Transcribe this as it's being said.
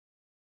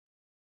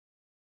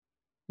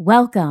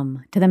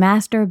Welcome to the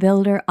Master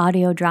Builder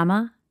audio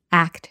drama,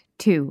 Act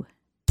 2.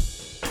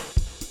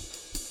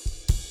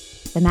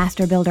 The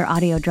Master Builder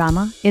audio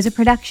drama is a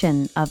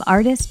production of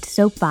Artist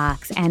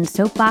Soapbox and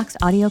Soapbox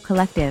Audio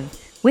Collective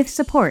with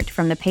support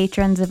from the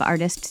patrons of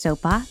Artist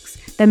Soapbox,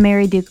 the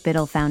Mary Duke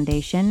Biddle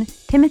Foundation,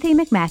 Timothy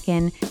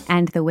McMacken,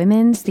 and the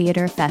Women's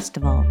Theater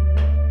Festival.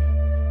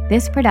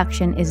 This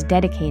production is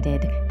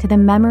dedicated to the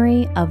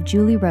memory of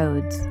Julie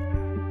Rhodes.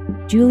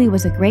 Julie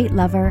was a great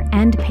lover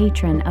and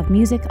patron of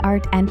music,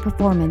 art, and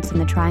performance in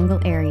the Triangle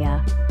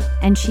area,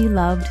 and she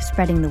loved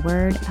spreading the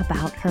word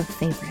about her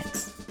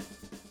favorites.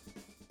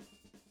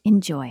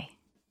 Enjoy.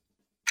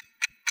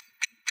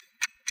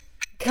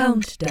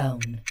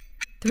 Countdown.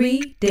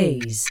 3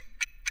 days,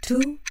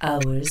 2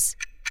 hours,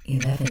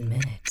 11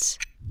 minutes.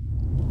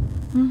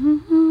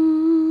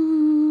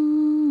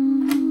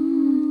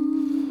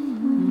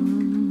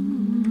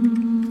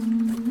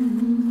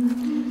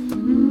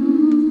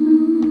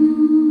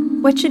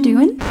 What you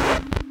doing?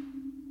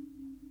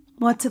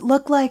 What's it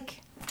look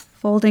like?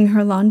 Folding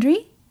her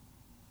laundry?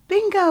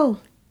 Bingo!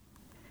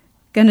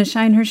 Gonna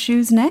shine her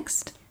shoes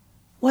next?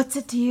 What's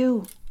it to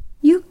you?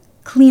 You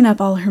clean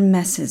up all her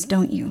messes,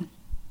 don't you?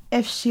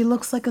 If she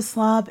looks like a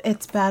slob,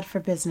 it's bad for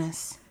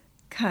business.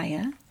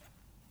 Kaya,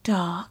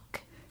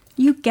 Doc.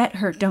 you get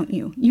her, don't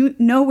you? You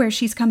know where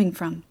she's coming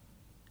from.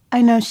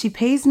 I know she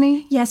pays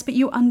me. Yes, but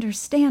you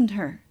understand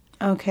her.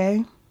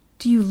 Okay.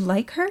 Do you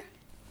like her?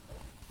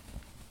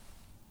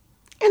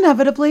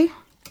 Inevitably.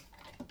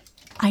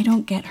 I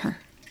don't get her.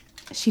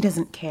 She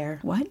doesn't care.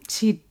 What?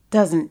 She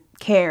doesn't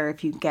care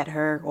if you get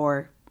her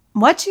or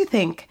what you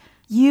think.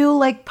 You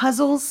like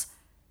puzzles?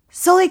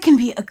 Sully can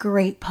be a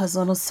great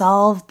puzzle to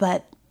solve,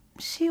 but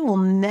she will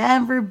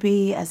never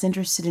be as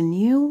interested in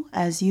you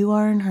as you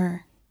are in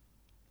her.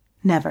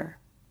 Never.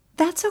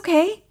 That's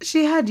okay.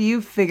 She had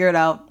you figured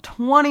out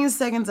 20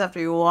 seconds after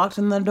you walked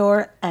in the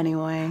door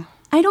anyway.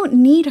 I don't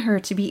need her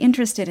to be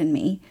interested in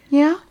me.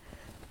 Yeah?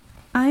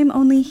 I'm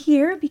only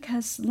here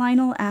because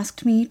Lionel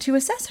asked me to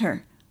assess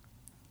her.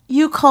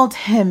 You called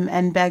him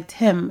and begged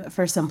him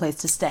for someplace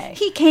to stay.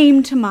 He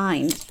came to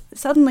mind.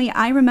 Suddenly,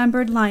 I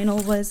remembered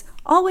Lionel was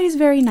always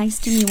very nice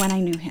to me when I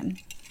knew him.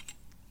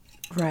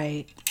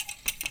 Right.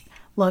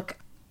 Look,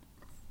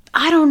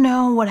 I don't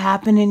know what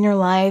happened in your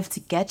life to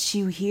get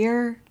you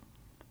here.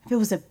 If it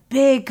was a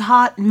big,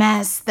 hot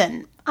mess,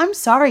 then I'm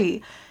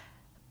sorry.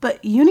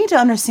 But you need to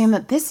understand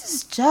that this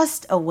is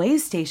just a way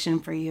station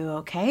for you,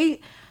 okay?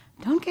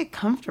 Don't get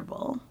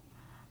comfortable.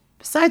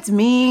 Besides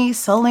me,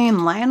 Sully,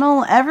 and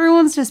Lionel,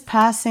 everyone's just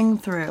passing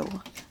through.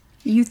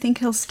 You think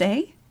he'll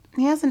stay?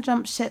 He hasn't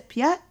jumped ship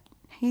yet.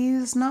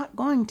 He's not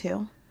going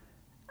to.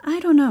 I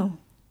don't know.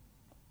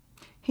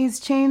 He's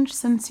changed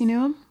since you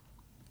knew him?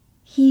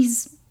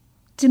 He's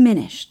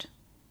diminished.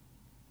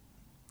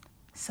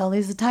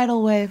 Sully's a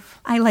tidal wave.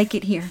 I like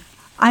it here.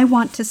 I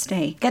want to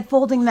stay. Get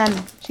folding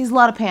then. She's a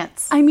lot of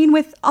pants. I mean,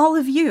 with all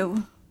of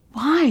you.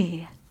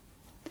 Why?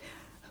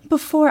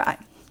 Before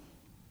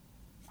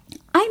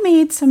I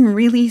made some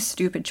really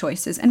stupid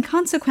choices, and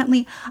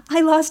consequently,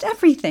 I lost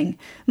everything.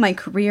 My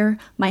career,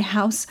 my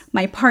house,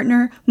 my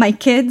partner, my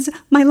kids,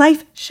 my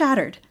life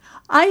shattered.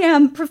 I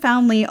am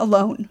profoundly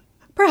alone,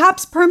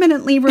 perhaps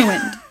permanently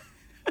ruined.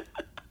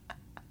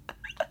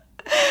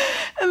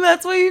 And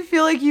that's why you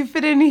feel like you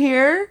fit in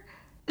here?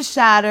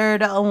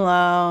 Shattered,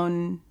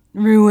 alone,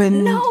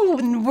 ruined. No.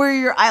 And we're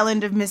your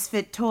island of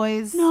misfit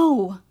toys.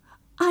 No,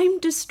 I'm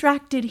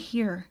distracted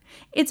here.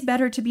 It's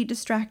better to be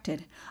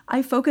distracted.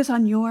 I focus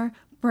on your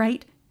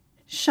bright,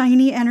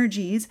 shiny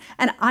energies,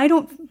 and I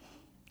don't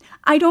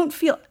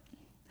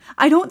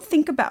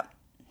think about.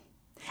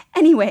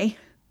 Anyway,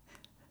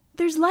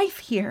 there's life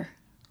here.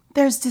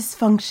 There's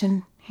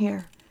dysfunction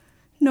here.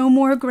 No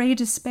more gray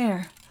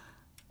despair.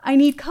 I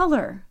need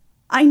color.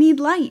 I need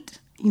light.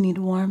 You need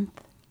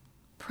warmth.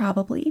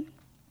 Probably.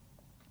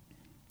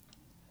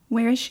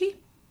 Where is she?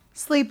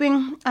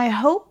 Sleeping, I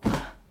hope.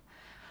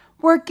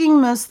 Working,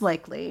 most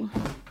likely.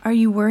 Are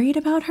you worried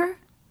about her?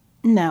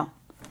 No.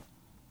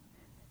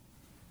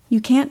 You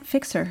can't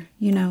fix her,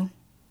 you know.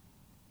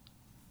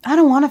 I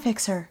don't want to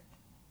fix her.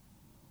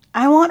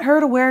 I want her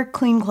to wear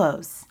clean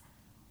clothes.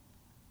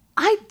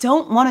 I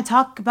don't want to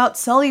talk about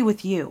Sully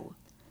with you.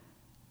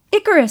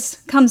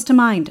 Icarus comes to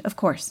mind, of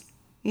course.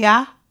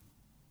 Yeah?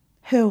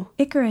 Who?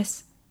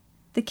 Icarus,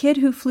 the kid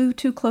who flew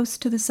too close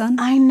to the sun.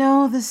 I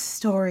know the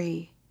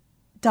story.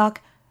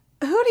 Doc,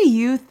 who do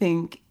you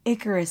think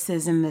Icarus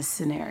is in this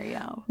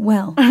scenario?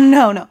 Well,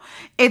 No.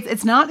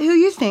 It's not who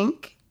you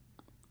think.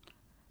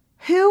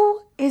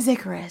 Who is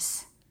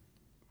Icarus?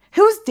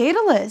 Who's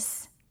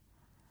Daedalus?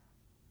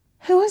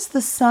 Who is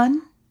the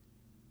sun?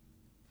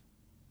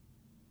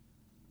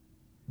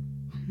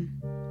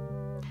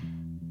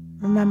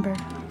 Remember,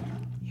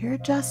 you're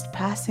just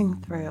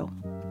passing through.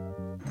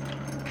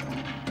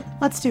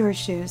 Let's do her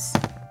shoes.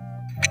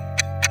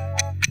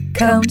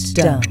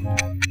 Countdown.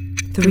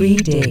 3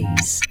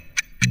 days,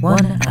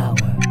 1 hour,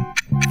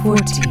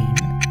 14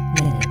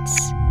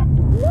 minutes.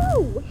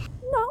 No!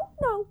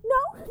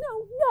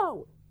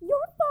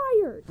 You're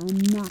fired! I'm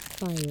not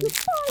fired.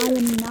 I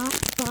am not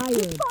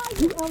fired.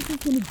 Who else is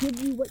going to give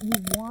you what you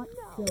want,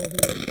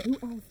 Sylvie? Who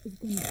else is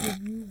going to give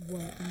you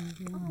what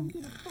you want?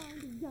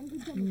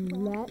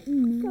 Let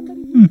me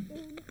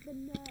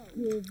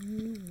give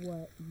you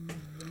what you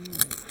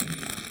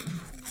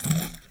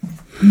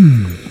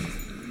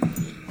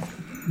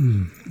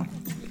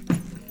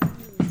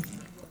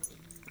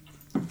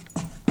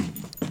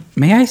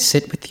May I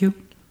sit with you?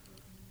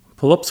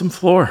 Pull up some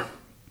floor.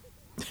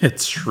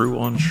 It's shrew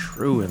on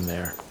shrew in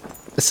there.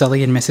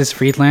 Sully and Mrs.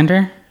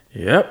 Friedlander?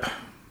 Yep.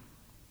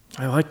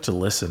 I like to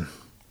listen.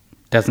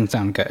 Doesn't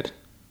sound good.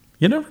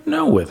 You never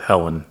know with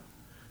Helen.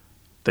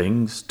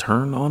 Things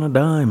turn on a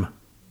dime.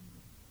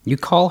 You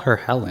call her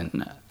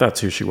Helen. That's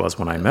who she was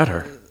when I met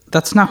her.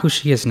 That's not who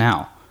she is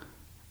now.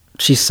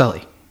 She's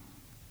Sully.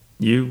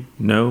 You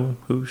know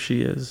who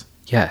she is?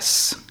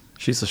 Yes.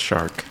 She's a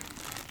shark.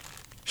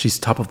 She's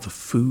top of the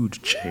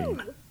food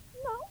chain.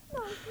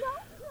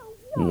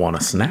 Want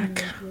a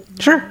snack?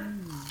 Sure.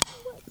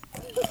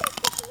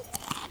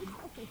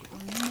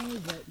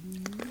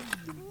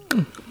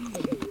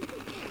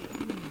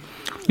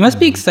 You must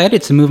be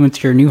excited to move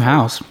into your new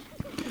house.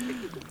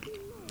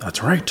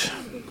 That's right.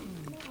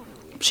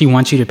 She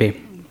wants you to be.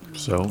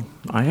 So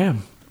I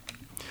am.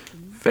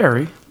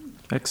 Very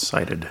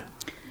excited.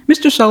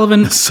 Mr.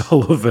 Sullivan.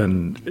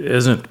 Sullivan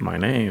isn't my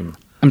name.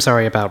 I'm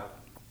sorry about,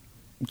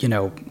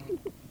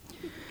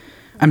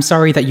 I'm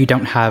sorry that you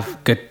don't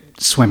have good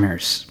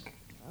swimmers.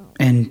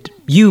 And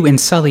you and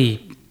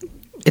Sully,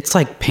 it's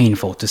like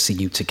painful to see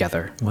you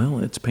together. Well,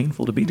 it's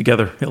painful to be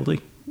together,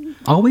 Hildy.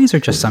 Always or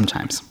just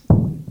sometimes?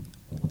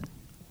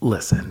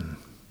 Listen.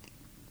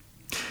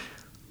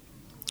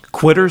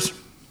 Quitters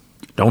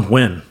don't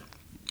win.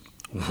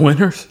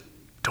 Winners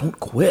don't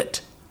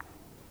quit.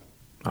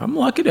 I'm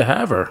lucky to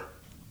have her.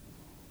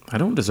 I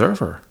don't deserve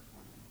her.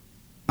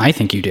 I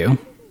think you do.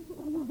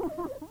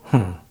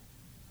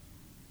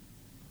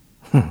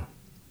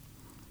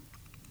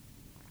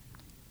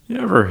 You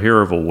ever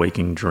hear of a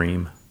waking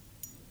dream?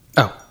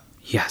 Oh,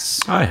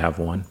 yes. I have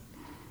one.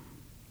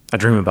 I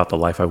dream about the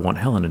life I want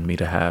Helen and me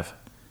to have.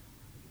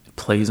 It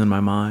plays in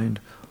my mind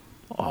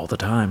all the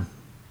time.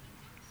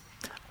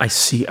 I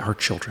see our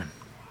children.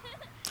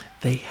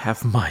 They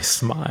have my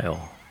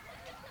smile.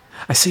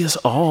 I see us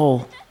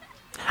all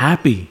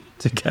happy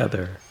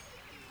together.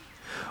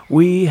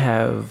 We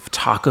have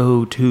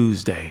Taco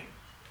Tuesday.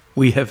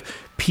 We have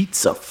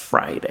Pizza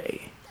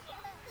Friday.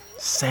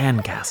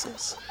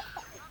 Sandcastles.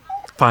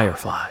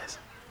 Fireflies.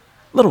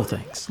 Little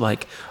things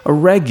like a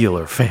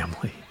regular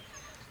family,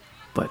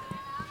 but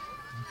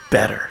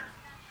better.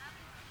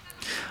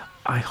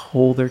 I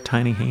hold their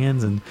tiny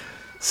hands and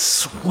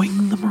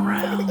swing them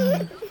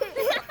around.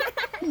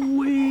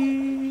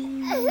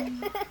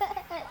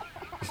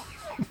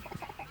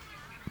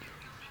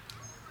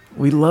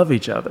 We love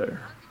each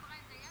other,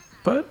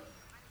 but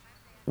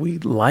we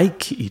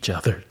like each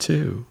other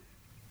too.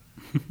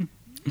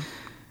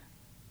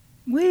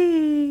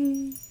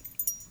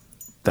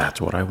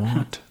 That's what I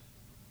want.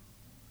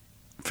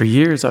 For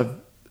years,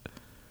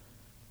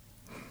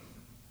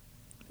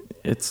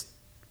 it's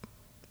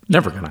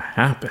never going to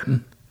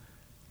happen.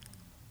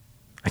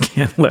 I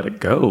can't let it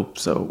go,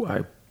 so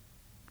I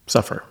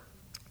suffer.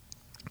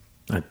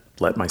 I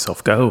let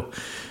myself go.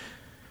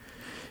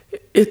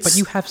 But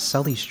you have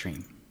Sully's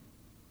dream.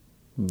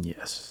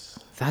 Yes.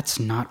 That's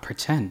not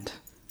pretend.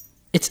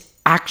 It's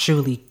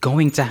actually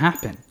going to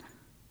happen.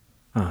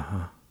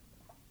 Uh-huh.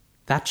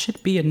 That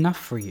should be enough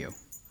for you.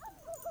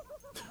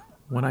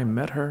 When I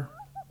met her,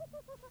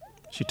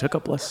 she took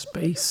up less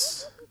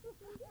space.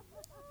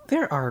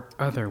 There are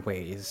other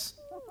ways.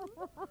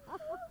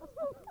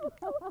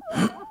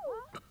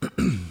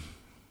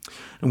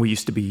 And we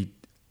used to be...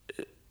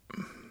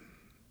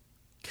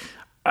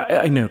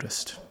 I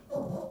noticed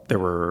there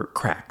were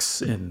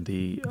cracks in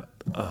the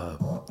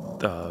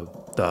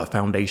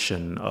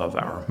foundation of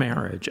our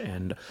marriage,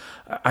 and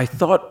I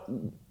thought,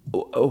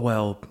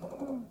 well,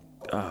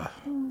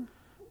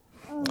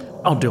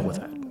 I'll deal with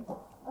that.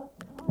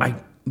 I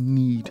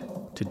need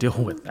to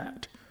deal with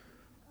that.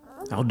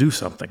 I'll do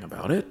something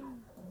about it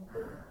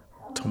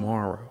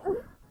tomorrow.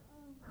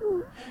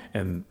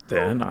 And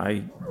then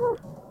I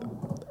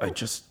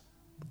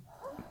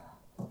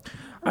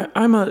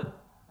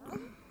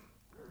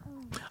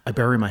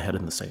bury my head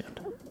in the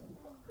sand.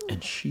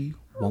 And she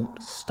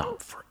won't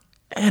stop for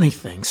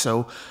anything.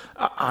 So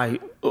and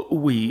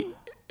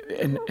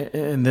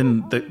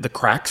then the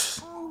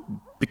cracks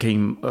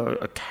became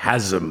a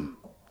chasm,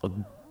 a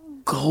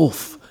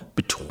gulf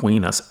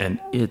between us,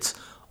 and it's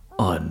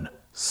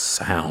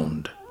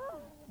unsound.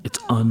 It's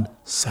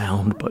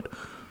unsound, but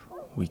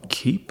we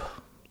keep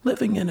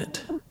living in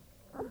it.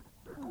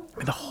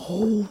 And the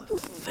whole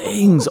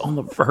thing's on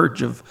the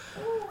verge of...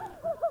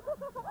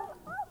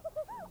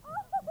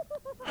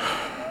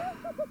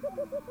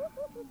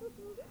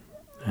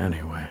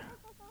 Anyway.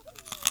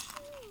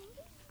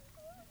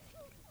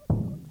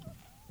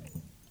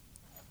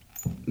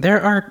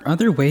 There are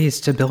other ways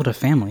to build a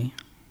family.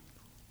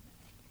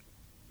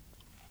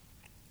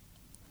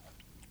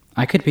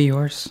 I could be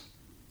yours.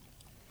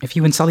 If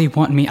you and Sully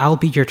want me, I'll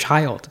be your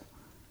child.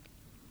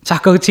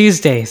 Taco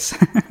Tuesdays.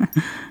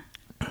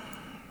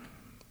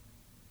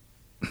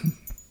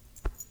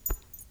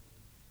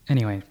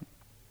 Anyway,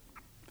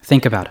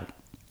 think about it.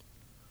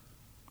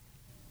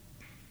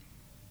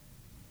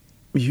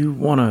 You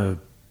want to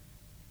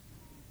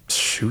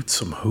shoot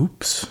some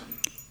hoops?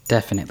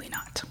 Definitely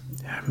not.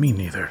 Yeah, me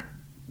neither.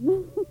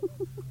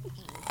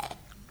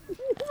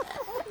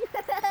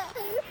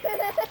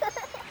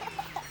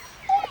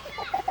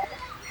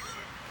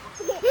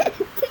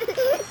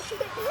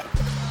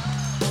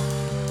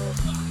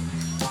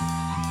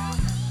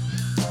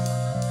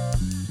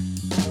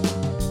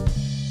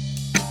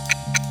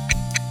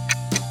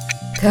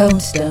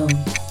 Countdown.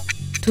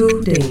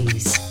 2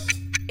 days,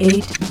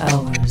 8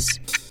 hours,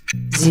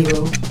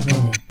 0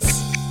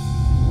 minutes.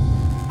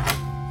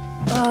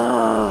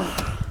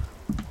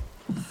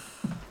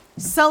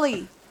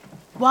 Sully,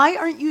 why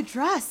aren't you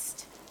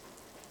dressed?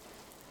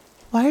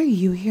 Why are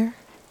you here?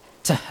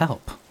 To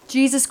help.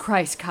 Jesus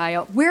Christ,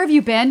 Kyle. Where have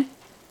you been?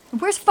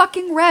 Where's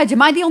fucking Reg?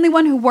 Am I the only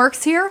one who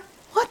works here?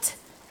 What?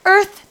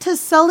 Earth to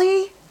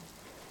Sully?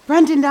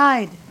 Brendan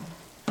died.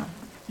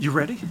 You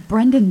ready?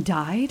 Brendan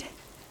died?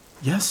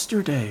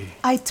 Yesterday.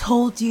 I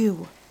told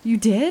you. You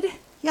did?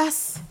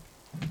 Yes.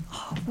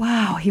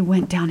 Wow, he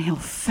went downhill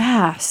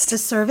fast. The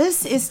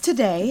service is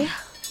today.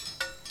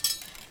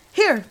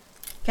 Here,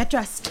 get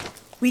dressed.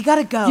 We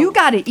gotta go. You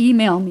gotta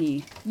email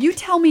me. You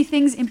tell me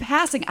things in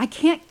passing. I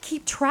can't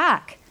keep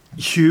track.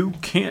 You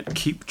can't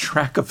keep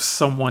track of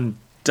someone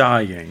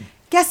dying.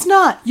 Guess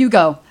not. You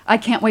go. I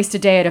can't waste a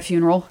day at a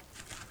funeral.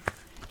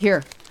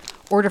 Here,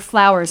 order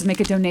flowers, make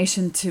a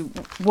donation to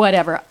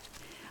whatever.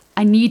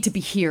 I need to be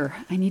here.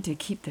 I need to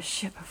keep the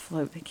ship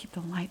afloat and keep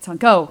the lights on.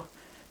 Go.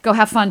 Go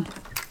have fun.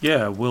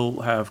 Yeah, we'll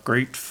have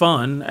great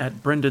fun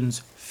at Brendan's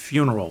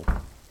funeral.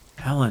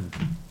 Helen.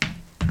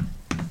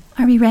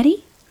 Are we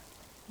ready?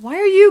 Why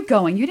are you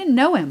going? You didn't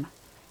know him.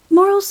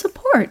 Moral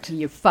support.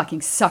 You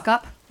fucking suck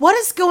up. What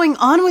is going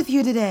on with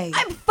you today?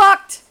 I'm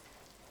fucked!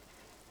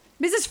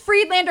 Mrs.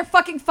 Friedlander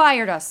fucking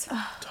fired us.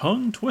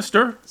 Tongue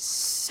twister.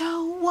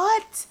 So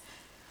what?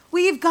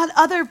 We've got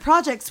other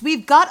projects.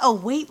 We've got a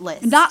wait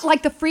list. Not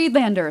like the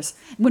Friedlanders.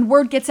 When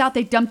word gets out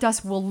they dumped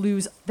us, we'll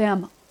lose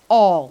them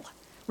all.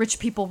 Rich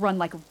people run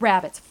like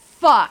rabbits.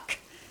 Fuck!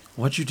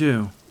 What'd you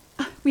do?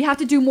 We have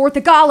to do more at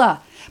the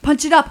gala.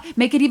 Punch it up.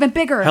 Make it even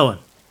bigger. Helen,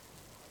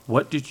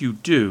 what did you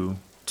do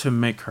to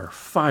make her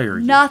fire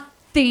you?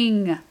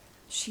 Nothing.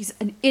 She's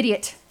an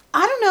idiot.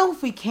 I don't know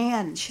if we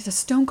can. She's a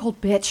stone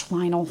cold bitch,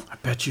 Lionel. I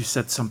bet you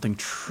said something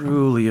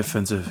truly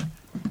offensive.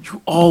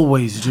 You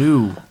always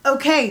do.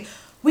 Okay,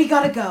 we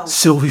gotta go.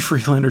 Sylvie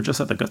Friedlander just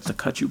had the guts to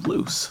cut you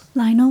loose.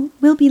 Lionel,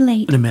 we'll be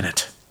late. In a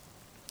minute.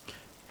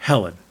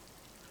 Helen,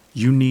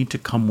 you need to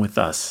come with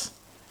us.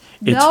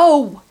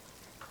 No!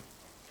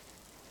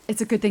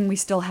 It's a good thing we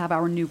still have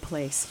our new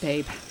place,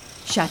 babe.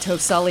 Chateau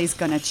Sully's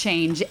gonna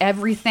change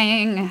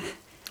everything.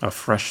 A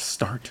fresh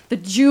start. The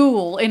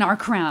jewel in our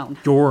crown.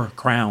 Your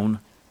crown.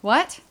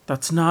 What?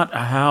 That's not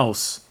a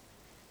house.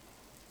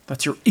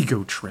 That's your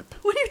ego trip.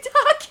 What are you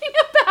talking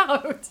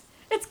about?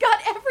 It's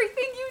got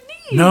everything you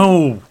need.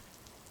 No!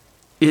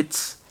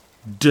 It's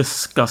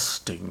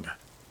disgusting.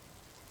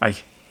 I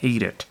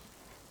hate it.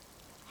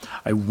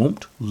 I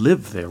won't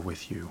live there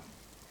with you.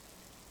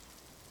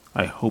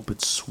 I hope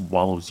it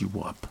swallows you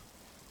up.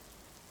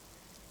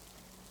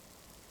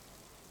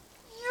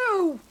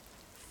 You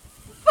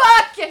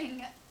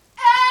fucking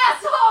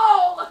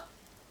asshole!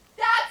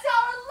 That's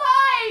our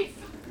life!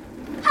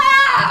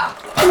 Ah!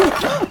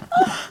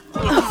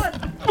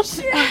 God,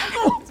 shit!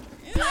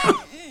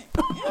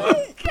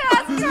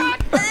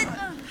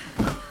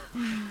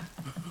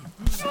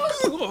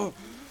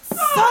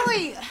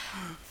 Sully!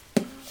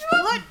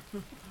 Let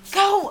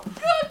go!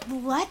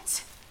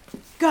 Let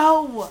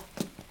go!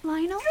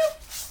 Lionel?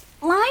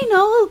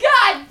 Lionel!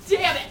 God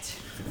damn it!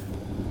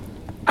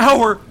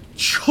 Our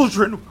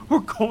children were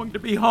going to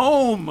be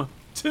home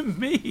to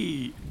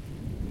me.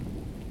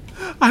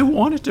 I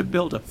wanted to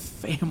build a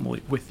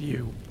family with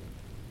you.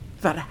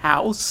 That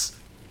house,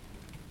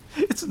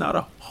 it's not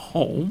a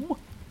home.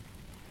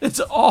 It's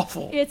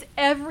awful. It's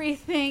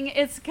everything.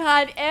 It's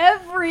got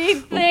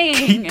everything.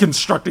 Keep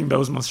constructing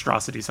those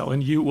monstrosities,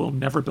 Helen. You will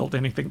never build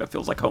anything that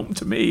feels like home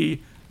to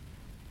me.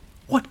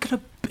 What can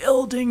a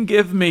building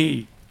give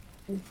me?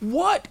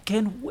 What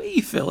can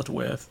we fill it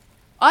with?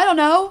 I don't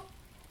know.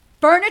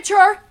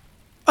 Furniture?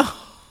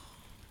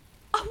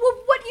 Well,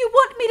 what do you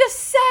want me to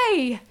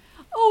say?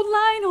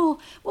 Oh, Lionel,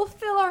 we'll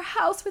fill our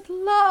house with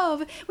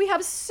love. We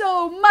have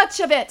so much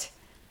of it.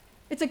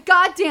 It's a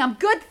goddamn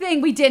good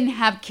thing we didn't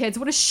have kids.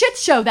 What a shit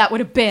show that would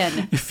have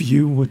been. If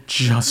you would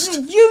just...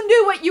 You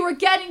knew what you were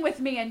getting with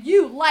me, and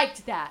you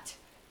liked that.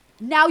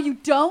 Now you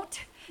don't.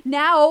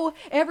 Now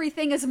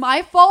everything is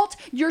my fault.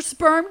 Your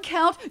sperm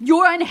count,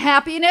 your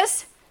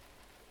unhappiness.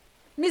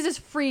 Mrs.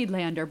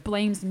 Friedlander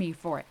blames me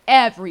for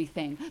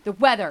everything. The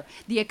weather,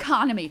 the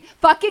economy,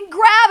 fucking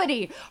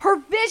gravity. Her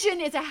vision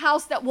is a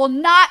house that will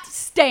not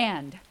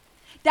stand.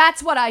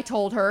 That's what I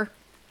told her.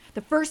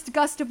 The first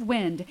gust of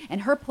wind,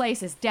 and her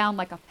place is down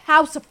like a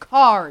house of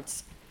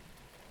cards.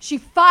 She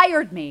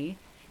fired me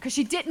because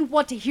she didn't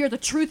want to hear the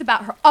truth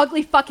about her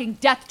ugly fucking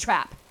death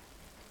trap.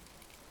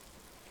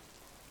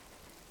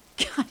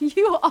 God,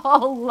 you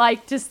all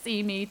like to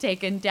see me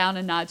taken down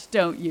a notch,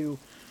 don't you?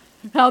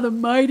 How the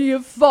mighty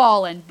have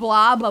fallen,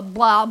 blah, blah,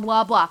 blah,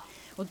 blah, blah.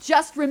 Well,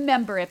 just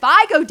remember, if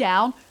I go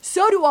down,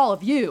 so do all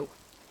of you.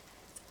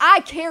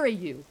 I carry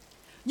you.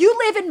 You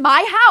live in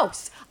my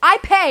house. I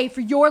pay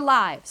for your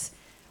lives.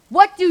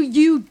 What do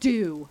you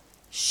do,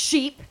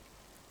 sheep?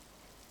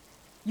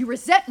 You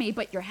resent me,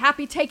 but you're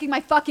happy taking my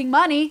fucking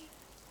money.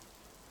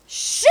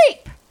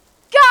 Sheep!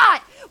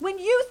 God! When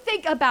you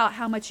think about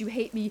how much you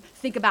hate me,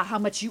 think about how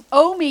much you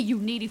owe me, you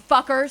needy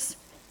fuckers.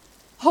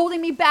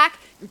 Holding me back,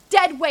 you're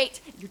dead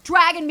weight, you're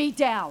dragging me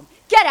down.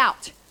 Get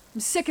out!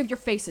 I'm sick of your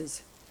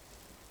faces.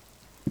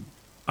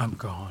 I'm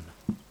gone.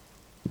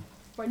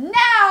 For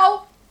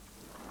now!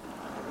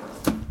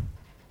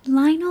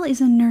 Lionel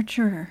is a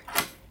nurturer.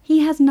 He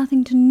has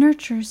nothing to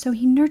nurture, so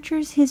he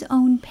nurtures his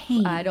own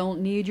pain. I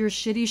don't need your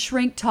shitty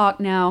shrink talk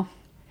now.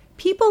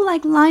 People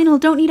like Lionel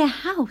don't need a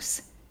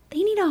house.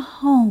 They need a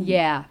home.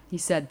 Yeah, he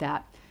said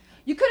that.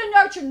 You could have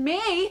nurtured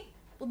me.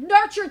 Well,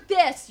 nurture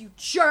this, you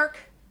jerk.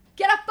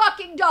 Get a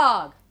fucking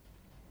dog.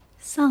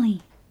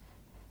 Sully,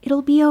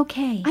 it'll be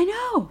okay. I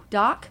know,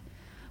 Doc.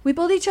 We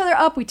build each other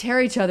up, we tear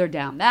each other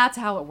down. That's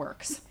how it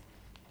works.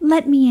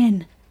 Let me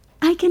in.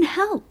 I can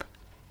help.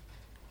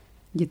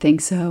 You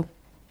think so?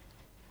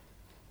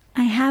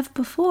 I have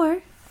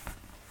before.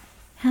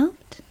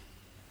 Helped.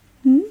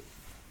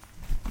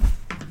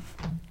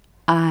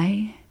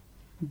 I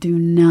do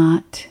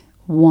not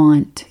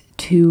want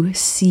to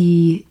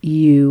see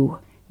you.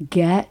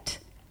 Get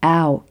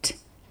out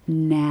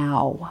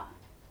now.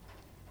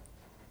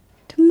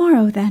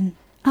 Tomorrow, then.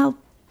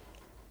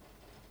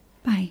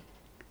 Bye.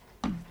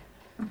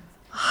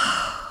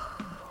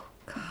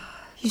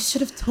 You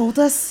should have told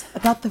us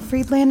about the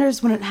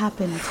Friedlanders when it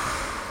happened.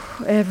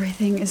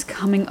 Everything is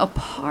coming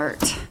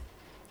apart.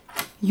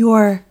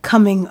 You're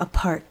coming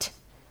apart.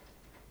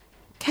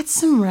 Get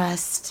some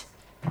rest.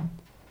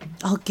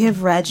 I'll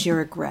give Reg your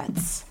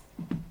regrets.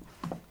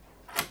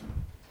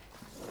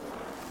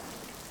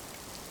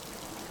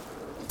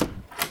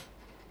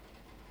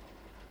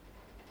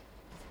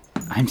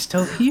 I'm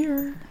still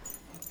here.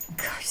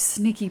 Gosh,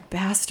 sneaky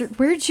bastard.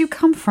 Where'd you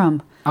come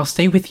from? I'll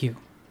stay with you.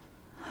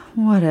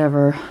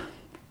 Whatever.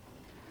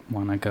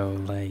 Wanna go,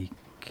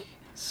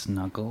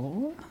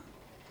 snuggle?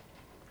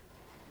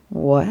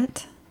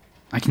 What?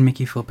 I can make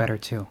you feel better,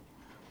 too.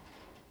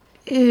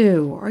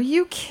 Ew, are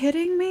you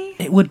kidding me?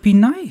 It would be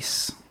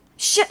nice.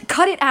 Shit,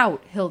 cut it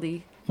out,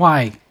 Hildy.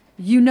 Why?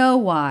 You know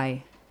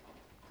why.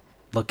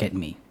 Look at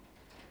me.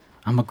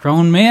 I'm a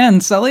grown man,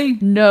 Sully.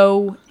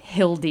 No,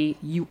 Hildy,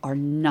 you are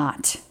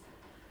not.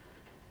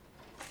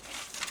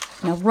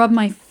 Now rub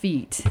my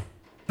feet.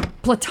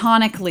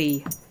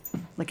 Platonically.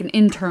 Like an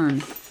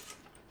intern.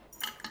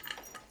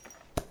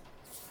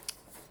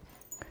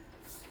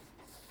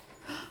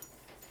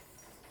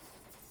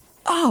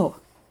 Oh.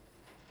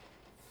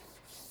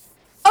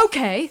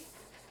 Okay.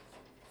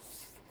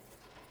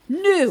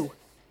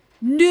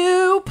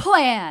 New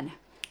plan.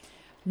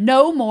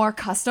 No more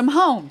custom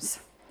homes.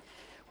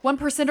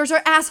 1%ers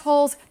are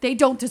assholes. They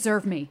don't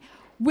deserve me.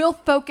 We'll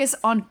focus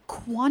on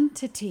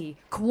quantity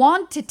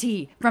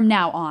from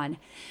now on.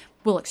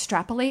 We'll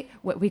extrapolate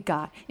what we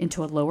got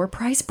into a lower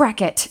price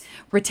bracket,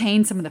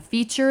 retain some of the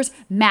features,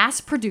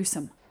 mass produce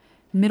them.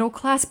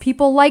 Middle-class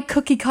people like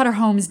cookie-cutter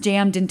homes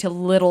jammed into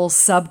little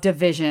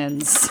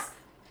subdivisions.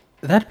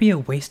 That'd be a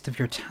waste of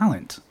your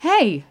talent.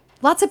 Hey,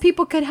 lots of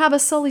people could have a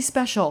Sully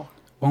special.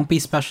 Won't be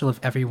special if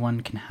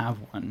everyone can have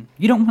one.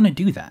 You don't want to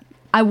do that.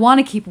 I want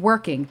to keep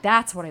working.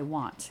 That's what I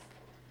want.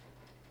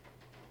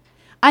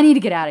 I need to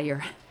get out of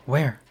here.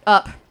 Where?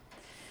 Up.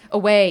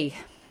 Away.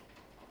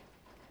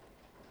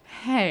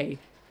 Hey,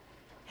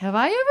 have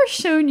I ever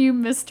shown you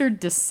Mr.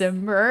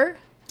 December?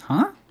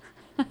 Huh?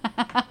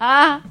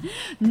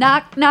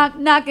 Knock, knock,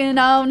 knocking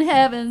on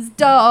heaven's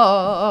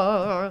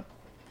door.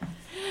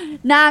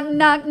 Knock,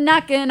 knock,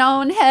 knocking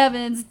on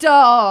heaven's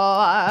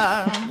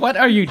door. What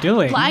are you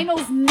doing?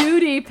 Lionel's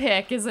nudie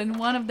pic is in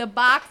one of the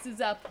boxes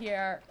up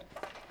here.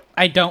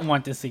 I don't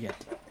want to see it.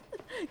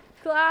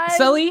 Climb.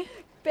 Sully?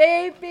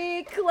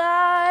 Baby,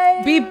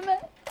 climb. Beep.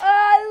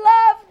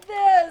 I love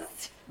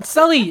this.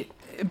 Sully,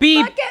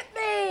 be... Look at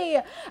me.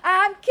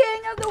 I'm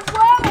king of the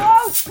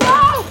world.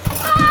 Oh,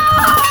 oh,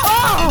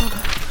 oh.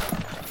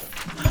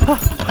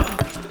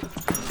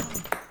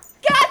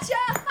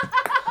 Gotcha.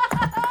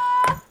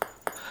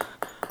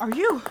 Are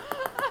you?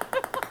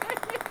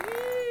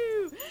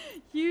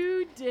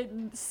 You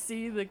didn't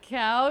see the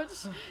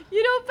couch.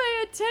 You don't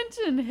pay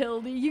attention,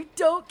 Hildy. You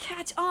don't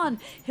catch on.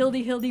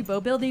 Hildy, Hildy, Bo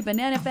Bildy,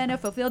 Banana Fana,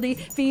 Fofildy,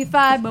 Fee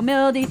Fi,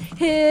 Momildy,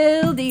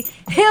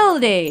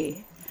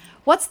 Hildy.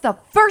 What's the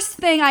first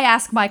thing I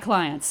ask my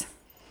clients?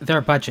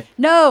 Their budget.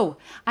 No,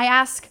 I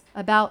ask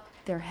about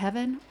their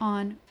heaven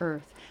on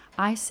earth.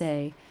 I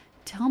say,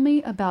 tell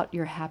me about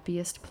your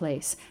happiest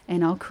place,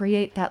 and I'll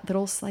create that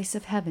little slice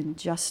of heaven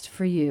just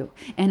for you.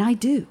 And I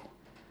do.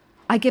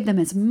 I give them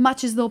as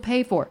much as they'll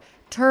pay for.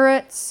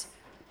 Turrets,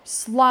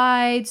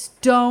 slides,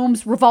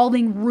 domes,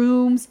 revolving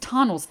rooms,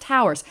 tunnels,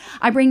 towers.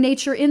 I bring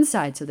nature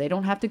inside so they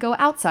don't have to go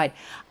outside.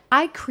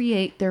 I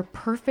create their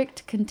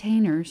perfect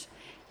containers,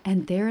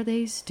 and there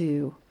they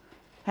stew,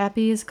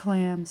 happy as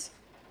clams.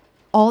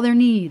 All their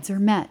needs are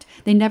met.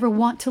 They never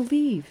want to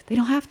leave. They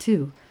don't have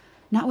to.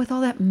 Not with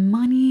all that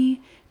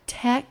money,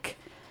 tech,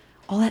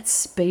 all that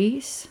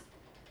space.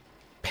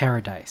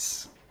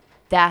 Paradise.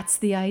 That's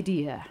the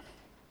idea.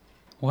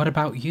 What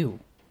about you?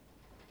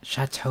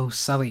 Chateau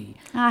Sully.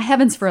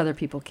 Heaven's for other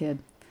people, kid.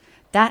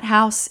 That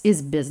house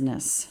is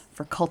business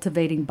for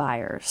cultivating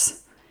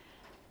buyers.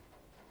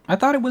 I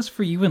thought it was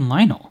for you and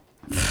Lionel.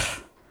 You're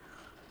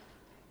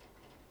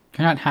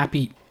not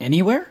happy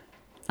anywhere?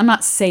 I'm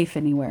not safe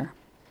anywhere.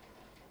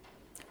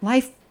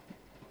 Life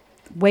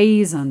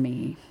weighs on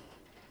me.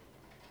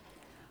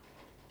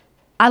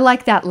 I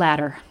like that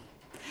ladder.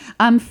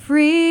 I'm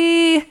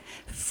free.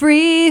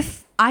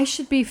 I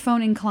should be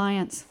phoning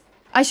clients.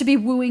 I should be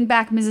wooing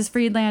back Mrs.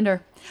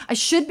 Friedlander. I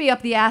should be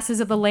up the asses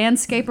of the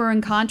landscaper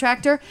and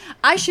contractor.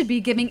 I should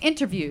be giving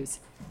interviews.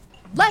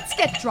 Let's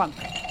get drunk.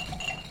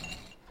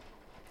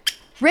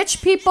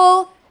 Rich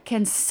people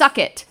can suck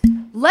it.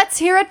 Let's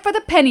hear it for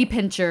the penny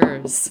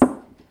pinchers.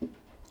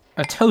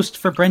 A toast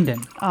for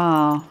Brendan.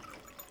 Oh,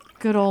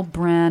 good old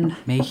Bren.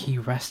 May he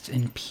rest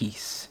in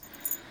peace.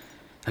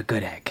 A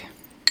good egg.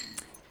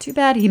 Too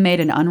bad he made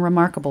an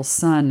unremarkable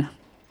son.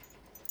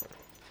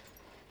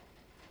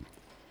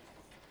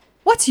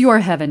 What's your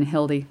heaven,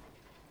 Hildy?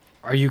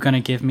 Are you gonna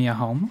give me a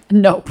home?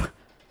 Nope.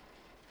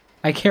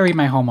 I carry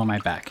my home on my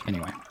back,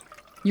 anyway.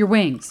 Your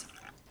wings.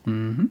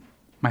 Mm-hmm.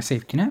 My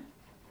safety net?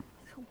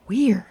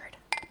 Weird.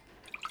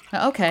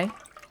 Okay.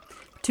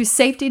 To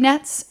safety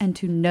nets and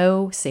to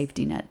no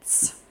safety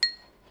nets.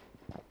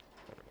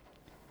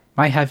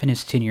 My heaven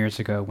is 10 years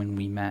ago when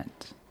we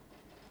met.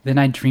 Then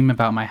I dream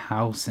about my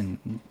house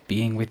and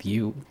being with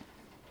you.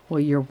 Well,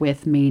 you're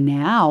with me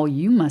now.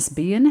 You must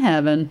be in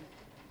heaven.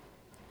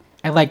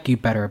 I liked you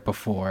better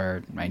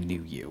before I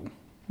knew you.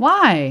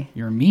 Why?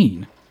 You're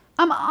mean.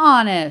 I'm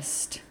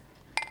honest.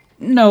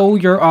 No,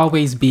 you're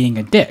always being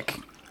a dick.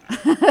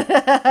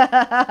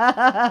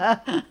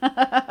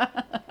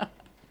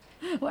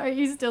 Why are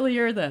you still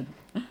here then?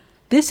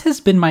 This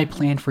has been my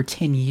plan for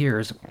 10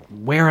 years.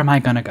 Where am I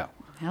gonna go?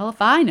 Hell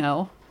if I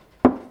know.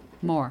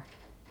 More.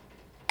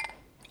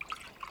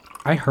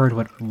 I heard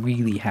what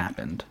really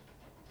happened.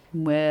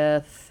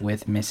 With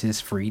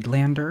Mrs.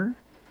 Friedlander?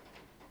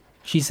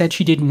 She said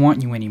she didn't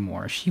want you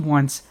anymore. She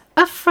wants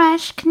a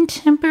fresh,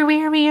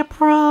 contemporary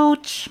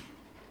approach.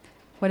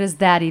 What does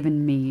that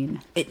even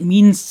mean? It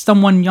means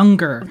someone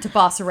younger. To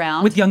boss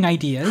around? With young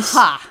ideas.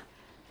 Ha!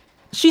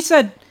 She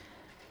said,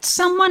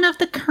 someone of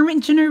the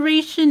current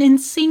generation in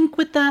sync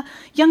with the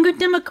younger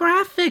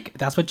demographic.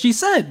 That's what she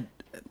said.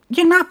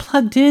 You're not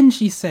plugged in,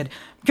 she said.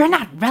 You're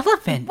not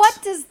relevant. What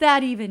does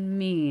that even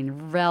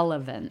mean,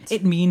 relevant?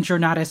 It means you're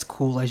not as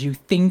cool as you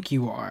think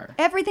you are.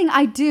 Everything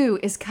I do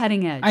is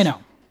cutting edge. I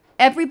know.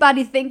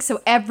 Everybody thinks so,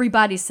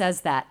 everybody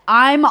says that.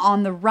 I'm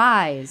on the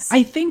rise.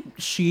 I think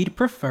she'd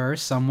prefer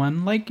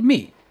someone like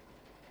me.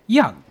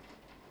 Young.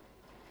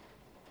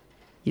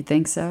 You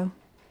think so?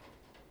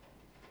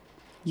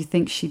 You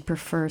think she'd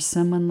prefer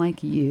someone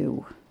like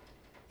you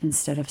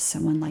instead of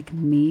someone like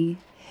me,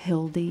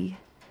 Hildy?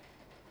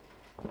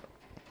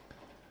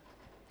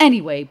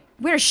 Anyway,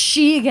 where does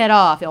she get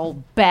off,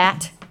 old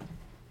bat?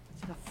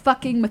 A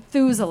fucking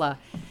Methuselah.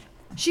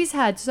 She's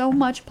had so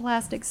much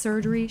plastic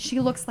surgery, she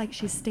looks like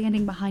she's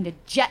standing behind a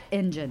jet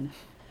engine.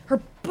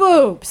 Her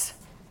boobs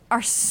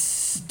are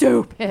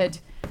stupid.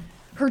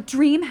 Her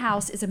dream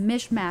house is a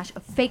mishmash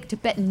of fake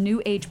Tibetan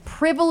New Age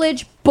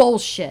privilege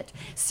bullshit.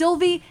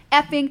 Sylvie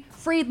effing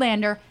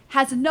Friedlander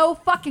has no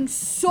fucking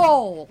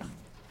soul.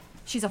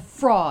 She's a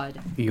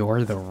fraud.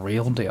 You're the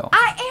real deal.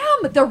 I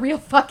am the real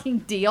fucking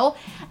deal.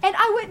 And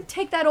I wouldn't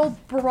take that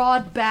old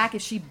broad back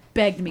if she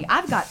begged me.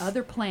 I've got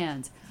other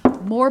plans.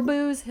 More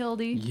booze,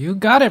 Hildy. You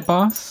got it,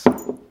 boss.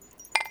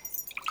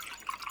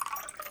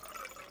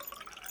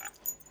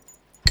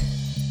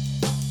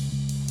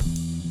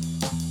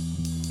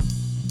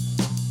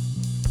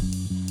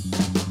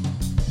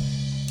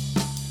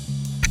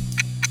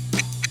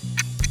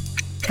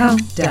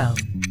 Countdown.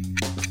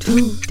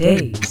 2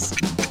 days,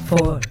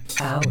 4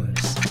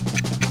 hours,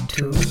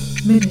 2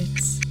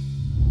 minutes.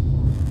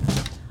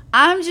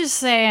 I'm just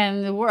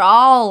saying we're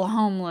all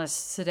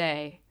homeless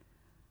today.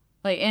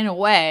 Like, in a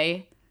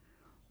way.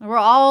 We're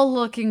all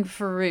looking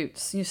for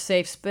roots,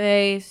 safe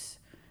space,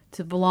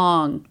 to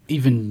belong.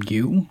 Even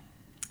you?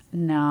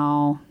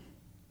 No.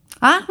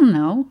 I don't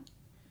know.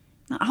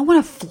 I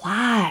want to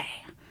fly.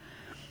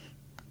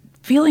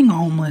 Feeling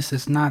homeless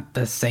is not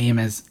the same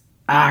as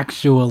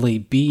actually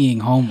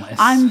being homeless.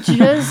 I'm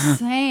just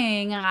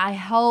saying I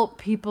help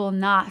people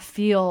not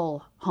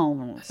feel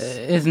homeless.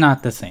 It's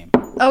not the same.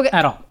 Okay.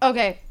 At all.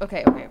 Okay.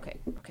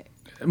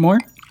 More?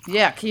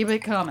 Yeah, keep it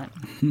coming.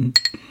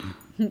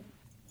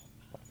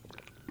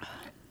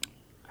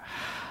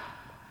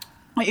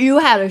 You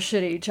had a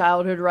shitty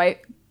childhood, right?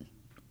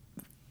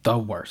 The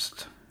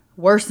worst.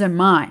 Worse than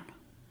mine.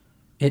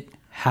 It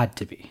had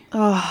to be.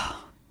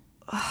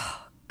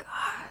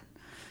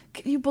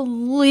 Can you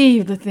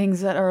believe the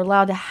things that are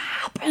allowed to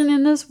happen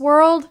in this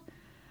world?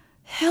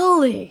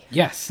 Hildy.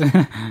 Yes.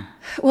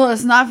 Well,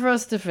 it's not for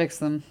us to fix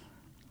them.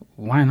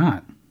 Why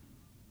not?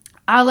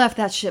 I left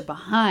that shit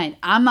behind.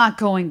 I'm not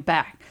going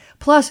back.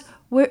 Plus,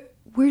 where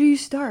do you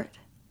start?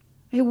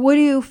 Hey, what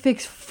do you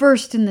fix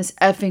first in this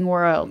effing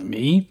world?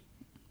 Me?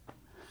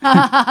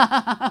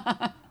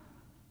 Well,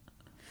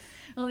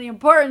 the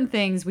important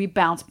things we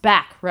bounce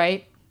back,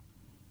 right?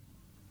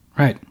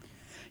 Right.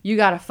 You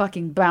gotta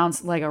fucking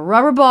bounce like a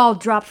rubber ball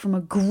dropped from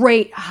a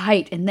great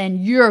height, and then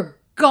you're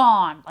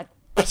gone. Like,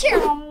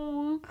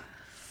 pew!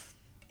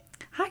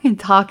 I can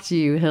talk to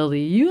you,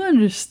 Hildy. You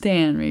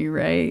understand me,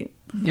 right?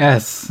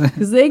 Yes.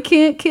 Because they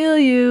can't kill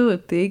you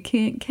if they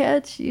can't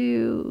catch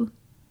you.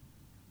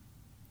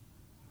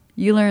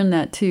 You learned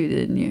that too,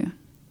 didn't you?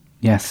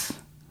 Yes.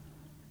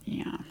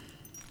 Yeah.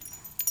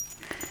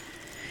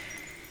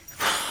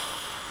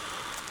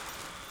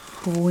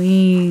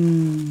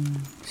 Wings.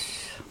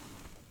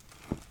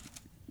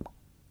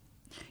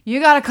 You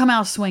gotta come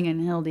out swinging,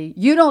 Hildy.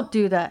 You don't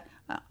do that.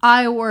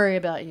 I worry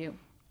about you.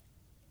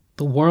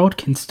 The world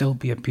can still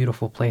be a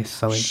beautiful place,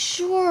 Sully.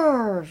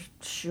 Sure.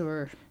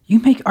 You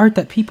make art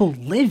that people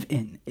live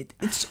in.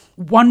 It's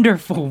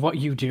wonderful what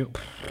you do.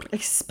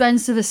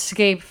 Expensive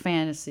escape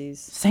fantasies.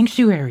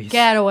 Sanctuaries.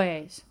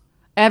 Getaways.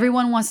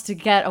 Everyone wants to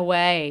get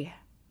away.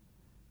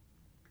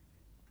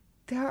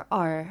 There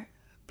are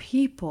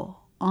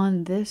people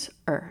on this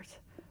earth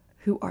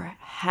who are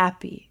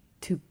happy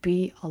to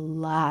be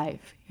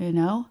alive, you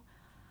know?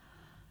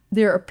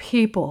 There are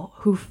people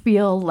who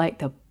feel like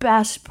the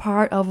best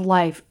part of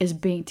life is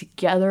being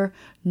together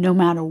no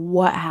matter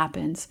what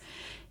happens.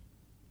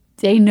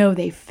 They know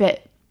they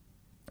fit.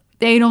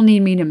 They don't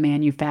need me to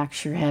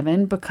manufacture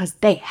heaven because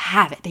they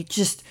have it. They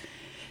just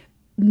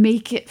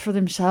make it for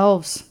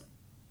themselves.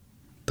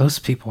 Those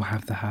people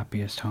have the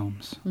happiest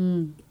homes.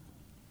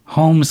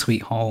 Home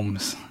sweet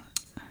homes.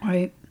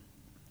 Right?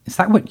 Is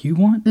that what you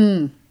want?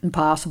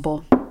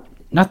 Impossible.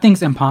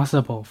 Nothing's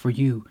impossible for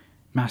you,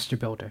 Master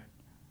Builder.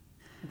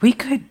 I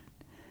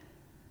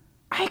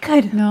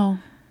could. No.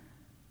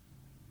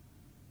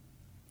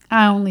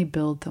 I only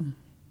build them.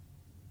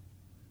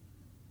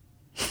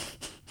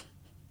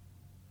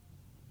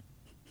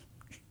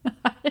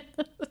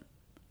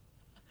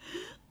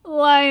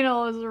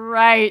 Lionel is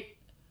right.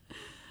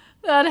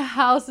 That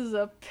house is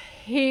a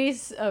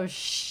piece of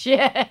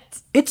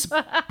shit. It's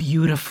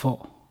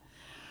beautiful.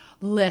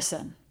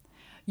 Listen,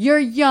 you're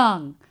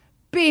young.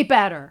 Be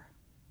better.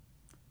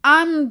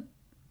 I'm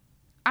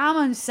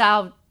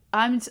unsalvageable.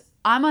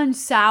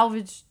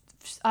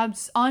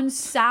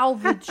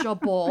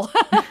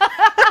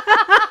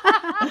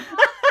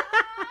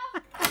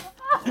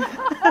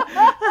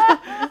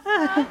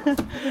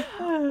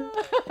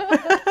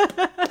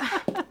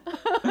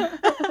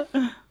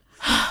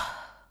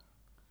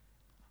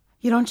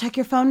 You don't check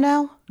your phone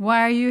now?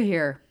 Why are you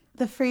here?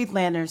 The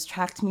Friedlanders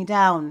tracked me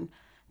down.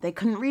 They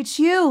couldn't reach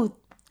you.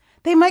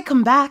 They might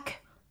come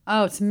back.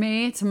 Oh, it's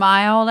me? It's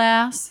my old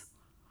ass?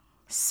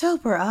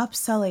 Sober up,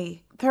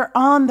 Sully. They're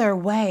on their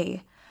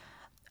way.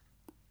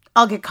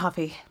 I'll get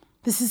coffee.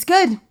 This is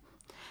good.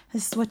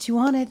 This is what you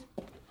wanted.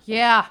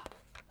 Yeah.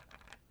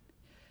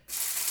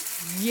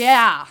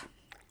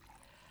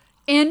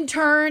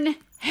 Intern,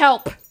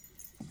 help.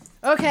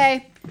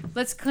 Okay,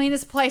 let's clean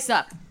this place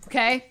up,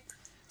 okay?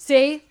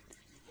 See?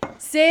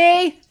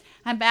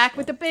 I'm back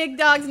with the big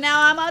dogs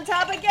now. I'm on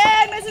top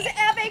again, Mrs.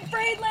 Effing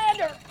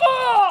Friedlander.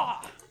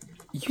 Ugh!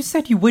 You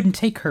said you wouldn't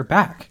take her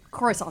back. Of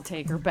course I'll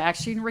take her back.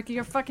 She and Ricky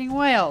are fucking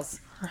whales.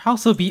 Her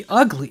house will be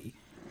ugly.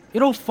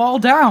 It'll fall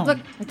down. Look,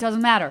 it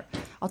doesn't matter.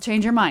 I'll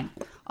change her mind.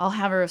 I'll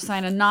have her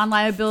sign a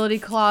non-liability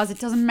clause. It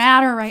doesn't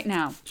matter right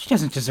now. She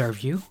doesn't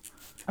deserve you.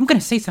 I'm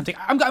gonna say something.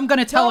 I'm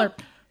gonna tell her.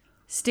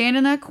 Stand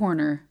in that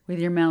corner with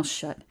your mouth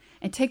shut.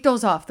 And take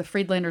those off. The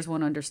Friedlanders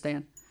won't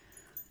understand.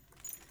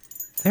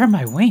 They're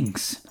my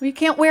wings. Well, you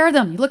can't wear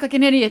them. You look like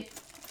an idiot.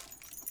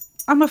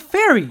 I'm a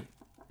fairy.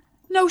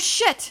 No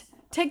shit.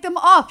 Take them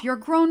off. You're a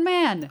grown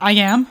man. I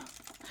am.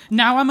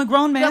 Now I'm a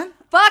grown man. The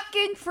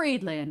fucking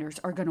Friedlanders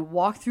are gonna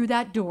walk through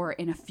that door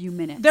in a few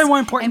minutes. They're more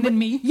important than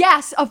me.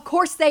 Yes, of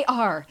course they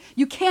are.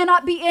 You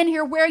cannot be in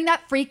here wearing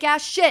that freak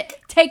ass shit.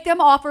 Take them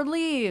off or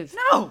leave.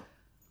 No.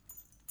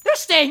 They're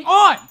staying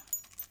on.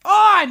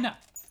 On.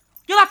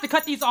 You'll have to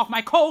cut these off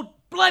my cold,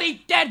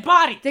 bloody, dead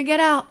body. Then get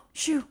out.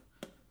 Shoo.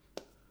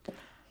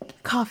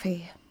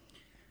 Coffee.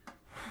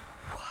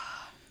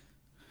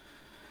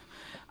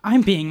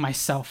 I'm being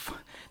myself.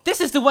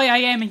 This is the way I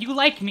am and you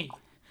like me.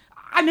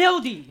 I'm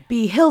Hildy.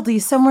 Be Hildy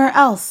somewhere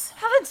else.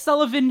 Helen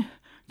Sullivan,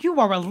 you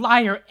are a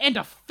liar and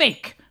a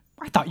fake.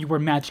 I thought you were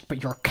magic,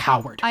 but you're a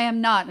coward. I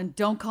am not, and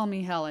don't call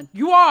me Helen.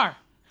 You are.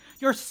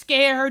 You're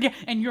scared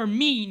and you're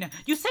mean.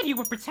 You said you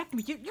would protect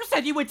me. You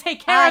said you would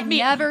take care of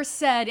me. I never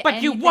said but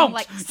anything you won't.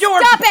 like... You're...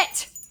 Stop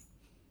it!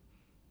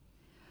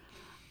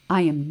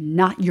 I am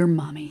not your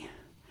mommy.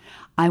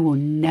 I will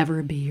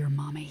never be your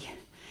mommy.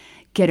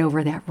 Get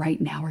over that right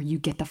now or you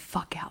get the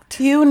fuck out.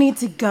 You need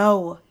to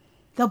go.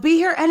 They'll be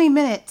here any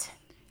minute.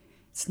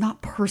 It's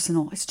not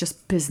personal. It's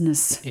just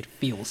business. It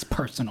feels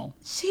personal.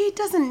 She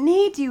doesn't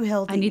need you,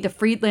 Hildy. I need the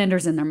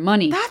Friedlanders and their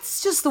money.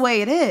 That's just the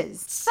way it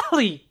is.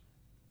 Sully!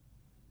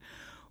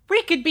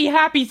 We could be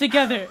happy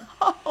together.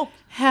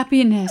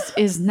 Happiness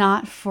is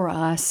not for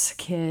us,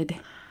 kid.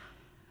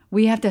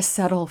 We have to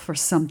settle for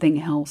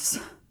something else.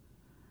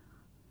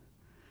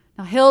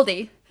 Now,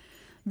 Hildy,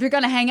 if you're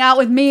going to hang out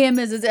with me and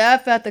Mrs.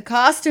 F at the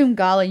costume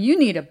gala, you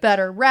need a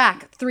better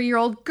rack. A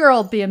 3-year-old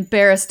girl be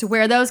embarrassed to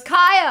wear those.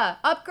 Kaya,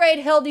 upgrade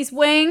Hildy's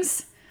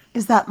wings.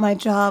 Is that my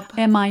job?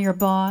 Am I your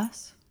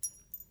boss?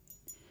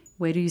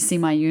 Wait till you see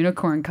my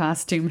unicorn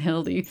costume,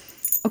 Hildy.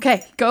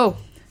 Okay, go.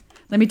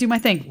 Let me do my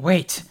thing.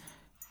 Wait.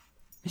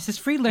 Mrs.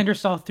 Friedlander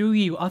saw through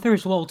you.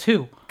 Others will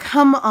too.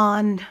 Come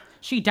on.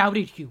 She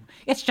doubted you.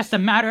 It's just a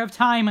matter of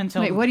time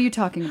until... Wait, what are you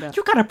talking about?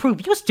 You gotta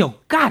prove you still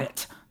got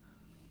it.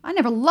 I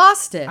never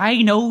lost it.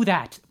 I know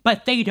that,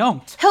 but they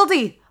don't.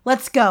 Hildy,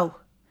 let's go.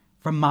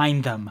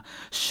 Remind them.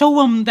 Show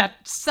them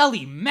that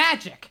Sully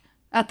magic.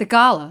 At the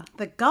gala.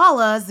 The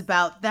gala's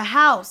about the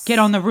house. Get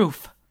on the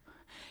roof.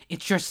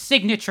 It's your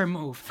signature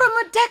move. From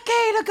a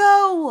decade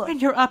ago. When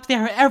you're up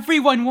there,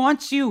 everyone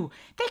wants you.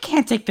 They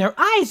can't take their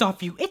eyes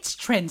off you. It's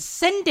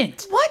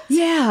transcendent. What?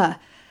 Yeah,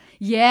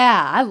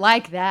 I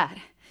like that.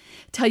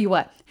 Tell you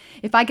what,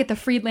 if I get the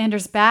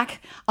Friedlanders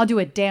back, I'll do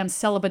a damn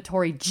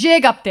celebratory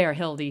jig up there,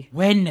 Hildy.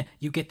 When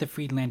you get the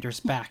Friedlanders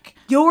back.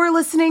 You're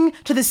listening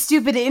to the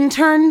stupid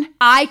intern?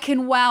 I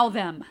can wow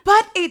them.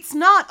 But it's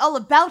not all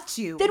about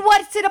you. Then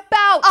what's it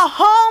about? A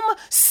home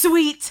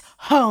sweet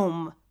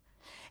home.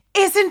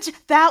 Isn't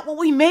that what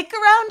we make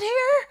around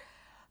here?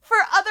 For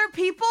other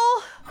people?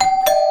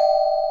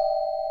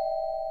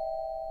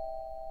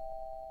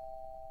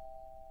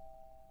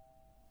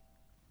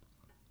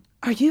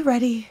 Are you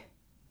ready?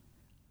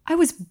 I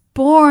was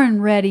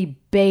born ready,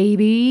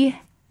 baby.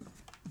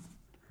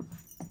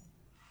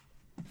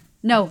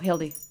 No,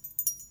 Hildy.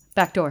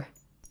 Back door.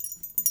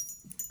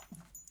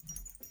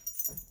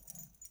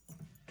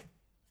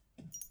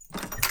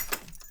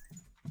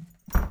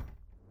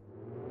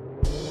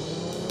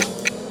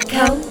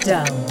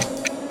 Countdown.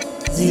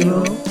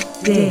 0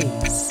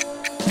 days.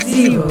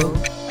 0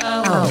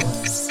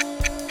 hours.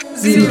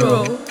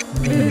 0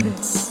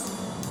 minutes.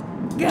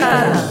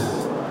 Gala.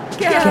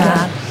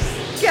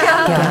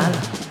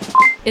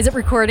 Is it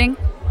recording?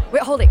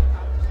 Wait, hold it.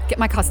 Get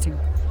my costume.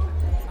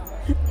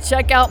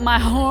 Check out my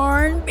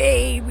horn,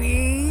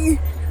 baby.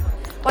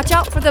 Watch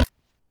out for the...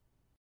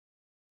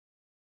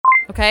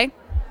 Okay,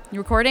 you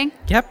recording?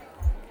 Yep.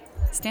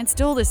 Stand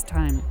still this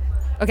time.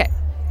 Okay,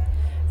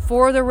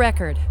 for the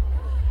record,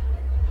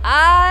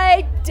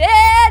 I did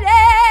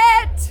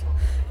it!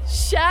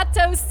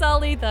 Chateau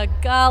Sully, the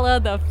gala,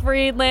 the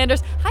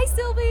Friedlanders. Hi,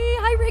 Sylvie.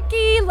 Hi,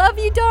 Ricky. Love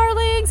you,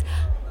 darlings.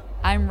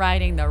 I'm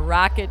riding the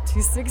rocket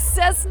to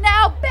success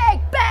now.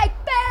 Big, big,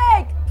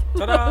 big!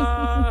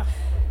 Ta-da!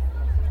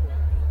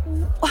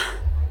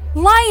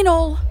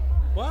 Lionel!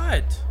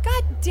 What?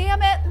 God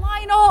damn it,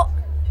 Lionel!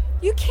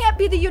 You can't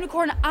be the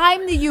unicorn.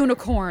 I'm the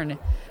unicorn.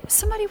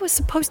 Somebody was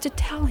supposed to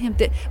tell him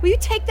that. Will you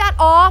take that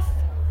off?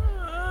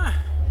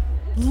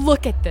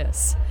 Look at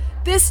this.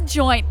 This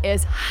joint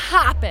is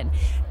hopping.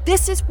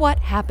 This is what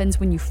happens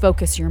when you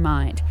focus your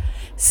mind.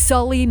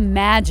 Sully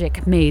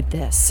Magic made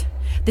this.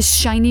 This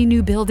shiny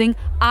new building,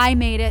 I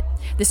made it.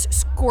 This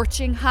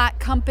scorching hot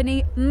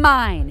company,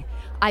 mine.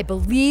 I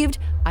believed,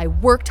 I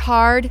worked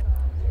hard.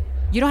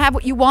 You don't have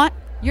what you want?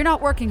 You're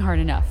not working hard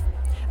enough.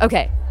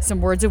 Okay,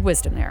 some words of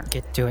wisdom there.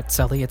 Get to it,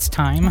 Sully. It's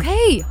time.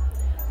 Okay.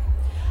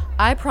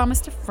 I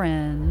promised a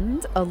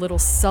friend a little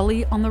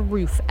Sully on the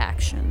roof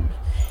action.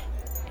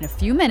 In a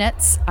few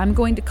minutes, I'm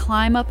going to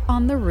climb up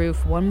on the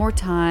roof one more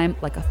time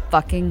like a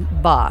fucking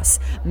boss.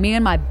 Me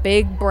and my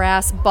big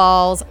brass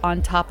balls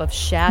on top of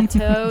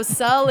Chateau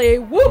Sully.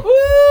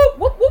 Woo-hoo!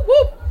 Whoop, whoop,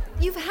 whoop.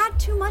 You've had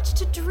too much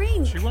to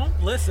drink. She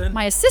won't listen.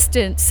 My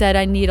assistant said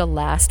I need a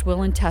last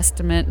will and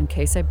testament in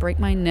case I break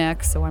my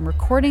neck, so I'm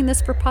recording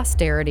this for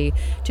posterity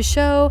to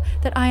show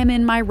that I am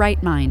in my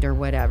right mind or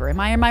whatever. Am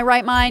I in my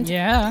right mind?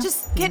 Yeah.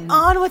 Just get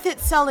on with it,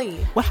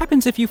 Sully. What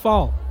happens if you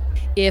fall?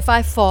 If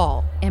I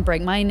fall and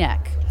break my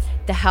neck,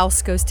 the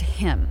house goes to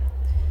him.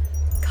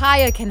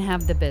 Kaya can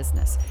have the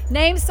business.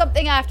 Name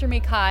something after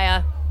me,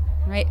 Kaya.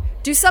 Right?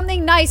 Do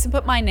something nice and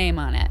put my name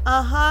on it.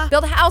 Uh-huh.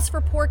 Build a house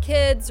for poor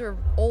kids or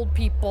old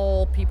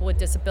people, people with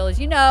disabilities.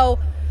 You know,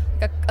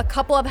 like a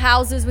couple of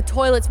houses with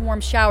toilets,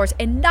 warm showers,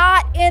 and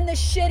not in the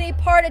shitty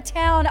part of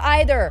town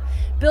either.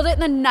 Build it in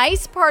the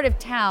nice part of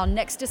town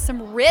next to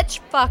some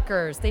rich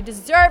fuckers. They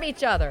deserve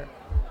each other.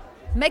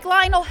 Make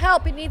Lionel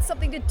help. He needs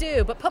something to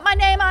do, but put my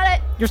name on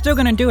it. You're still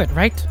gonna do it,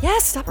 right?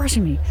 Yes, stop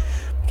rushing me.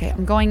 Okay,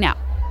 I'm going now.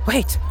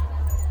 Wait.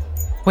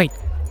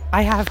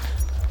 I have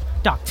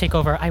Doc take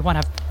over. I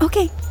wanna...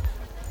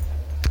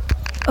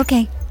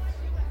 Okay.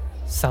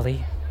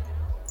 Sully,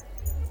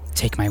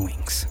 take my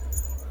wings.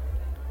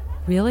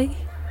 Really?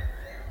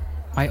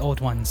 My old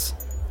ones.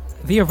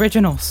 The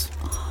originals.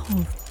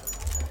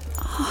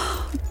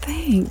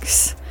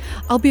 Thanks.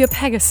 I'll be a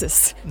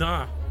Pegasus.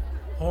 Nah.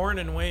 Horn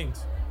and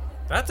wings.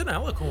 That's an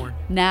alicorn.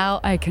 Now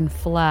I can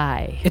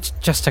fly. It's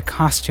just a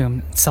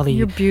costume, Sully.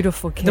 You're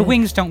beautiful, kid. The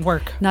wings don't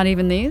work. Not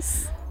even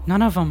these?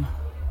 None of them.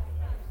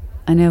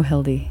 I know,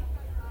 Hildy.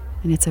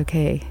 And it's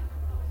okay.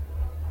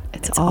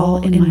 It's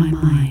all in my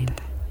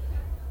mind.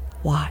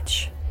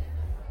 Watch.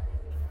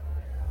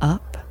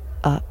 Up,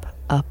 up,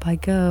 up I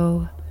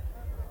go.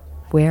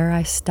 Where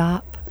I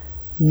stop,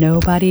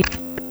 nobody...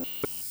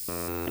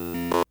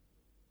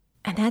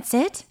 And that's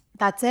it?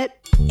 That's it.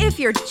 If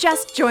you're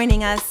just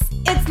joining us,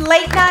 it's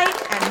late night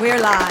and we're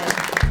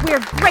live. We're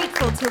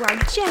grateful to our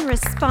generous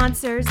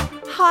sponsors,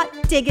 Hot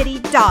Diggity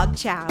Dog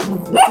Chow,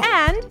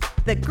 and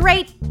the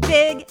Great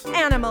Big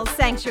Animal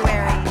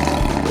Sanctuary.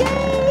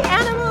 Yay,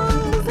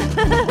 animals!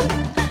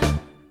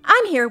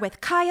 I'm here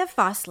with Kaya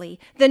Fossley,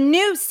 the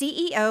new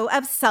CEO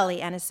of Sully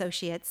 &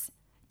 Associates.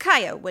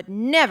 Kaya would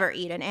never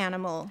eat an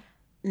animal.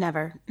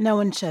 Never. No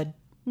one should.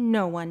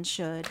 No one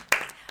should.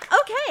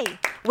 Okay,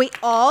 we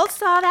all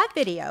saw that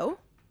video.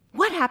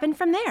 What happened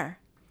from there?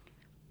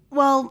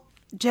 Well,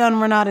 Joan,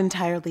 we're not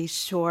entirely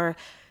sure.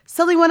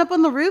 Sully went up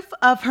on the roof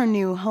of her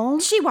new home.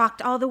 She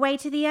walked all the way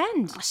to the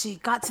end. She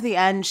got to the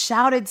end,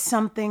 shouted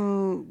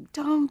something,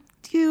 "Don't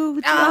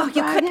you..." Oh,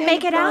 you couldn't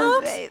make it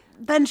out?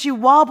 Then she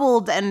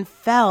wobbled and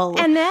fell.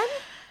 And then?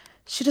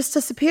 She just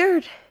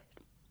disappeared.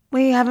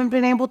 We haven't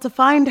been able to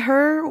find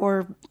her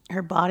or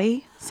her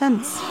body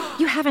since.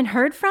 You haven't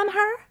heard from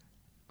her?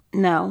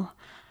 No.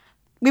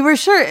 We were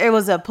sure it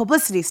was a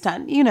publicity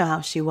stunt. You know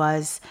how she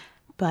was.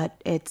 But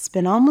it's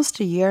been almost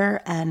a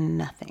year and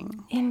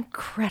nothing.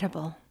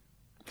 Incredible.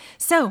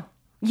 So,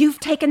 you've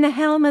taken the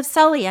helm of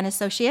Sully &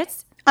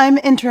 Associates? I'm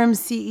interim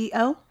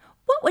CEO.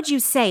 What would you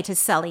say to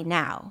Sully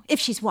now, if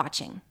she's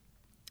watching?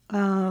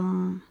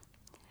 Are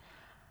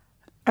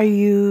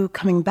you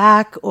coming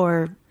back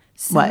or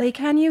Sully, what?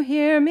 can you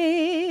hear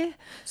me?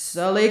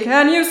 Sully,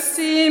 can you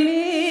see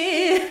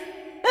me?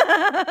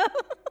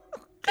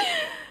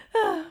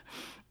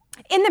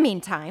 In the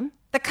meantime,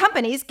 the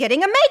company's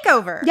getting a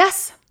makeover.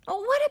 Yes.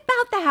 What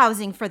about the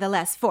housing for the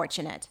less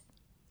fortunate?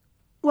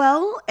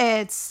 Well,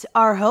 it's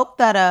our hope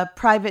that a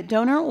private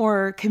donor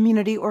or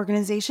community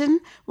organization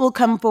will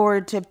come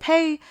forward to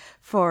pay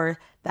for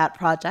that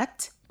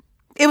project.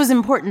 It was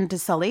important to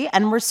Sully,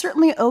 and we're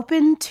certainly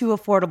open to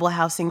affordable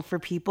housing for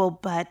people,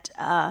 but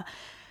a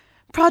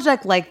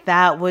project like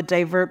that would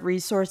divert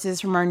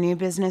resources from our new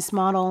business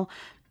model.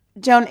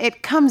 Joan,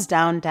 it comes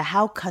down to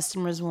how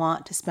customers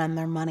want to spend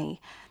their money.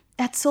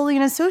 At Sully &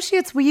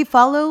 Associates, we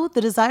follow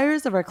the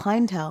desires of our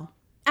clientele.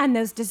 And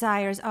those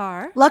desires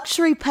are?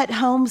 Luxury pet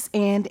homes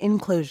and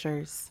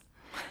enclosures.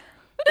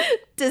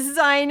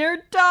 Designer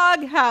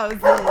dog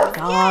houses.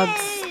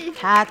 Dogs,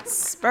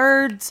 cats,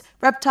 birds,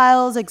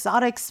 reptiles,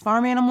 exotics,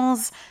 farm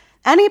animals,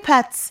 any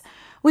pets.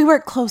 We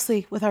work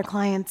closely with our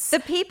clients.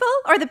 The people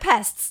or the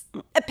pests?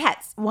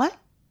 Pets. What?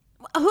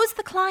 Who's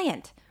the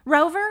client?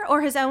 Rover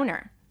or his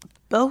owner?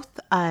 Both,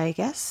 I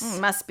guess.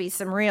 Must be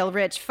some real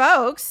rich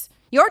folks.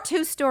 Your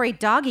 2-story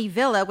doggy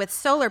villa with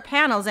solar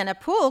panels and a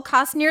pool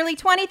costs nearly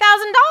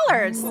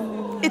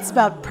 $20,000. It's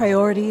about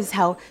priorities,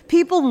 how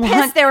people want...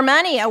 Piss their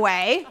money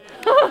away.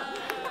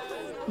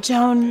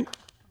 Joan,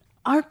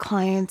 our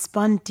clients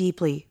bond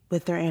deeply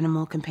with their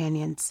animal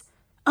companions.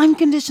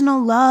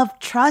 Unconditional love,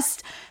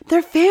 trust,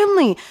 their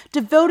family.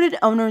 Devoted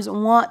owners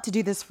want to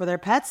do this for their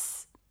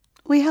pets.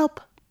 We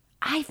help.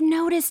 I've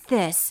noticed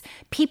this.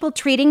 People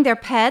treating their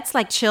pets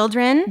like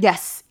children.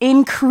 Yes,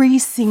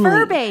 increasingly.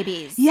 Fur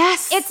babies.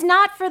 Yes. It's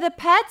not for the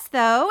pets,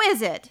 though,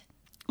 is it?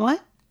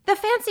 What? The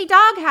fancy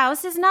dog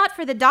house is not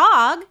for the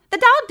dog. The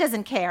dog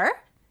doesn't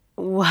care.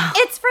 Wow.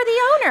 It's for the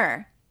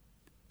owner.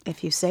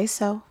 If you say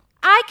so.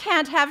 I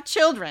can't have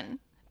children,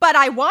 but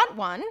I want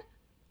one.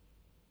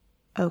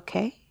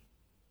 Okay.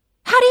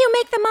 How do you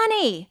make the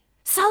money?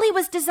 Sully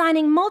was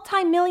designing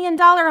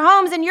multi-million-dollar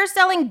homes and you're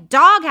selling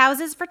dog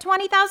houses for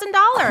 $20,000.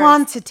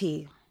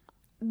 Quantity.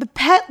 The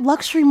pet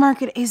luxury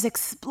market is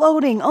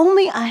exploding.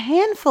 Only a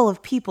handful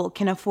of people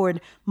can afford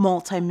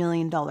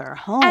multi-million-dollar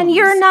homes. And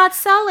you're not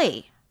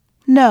Sully.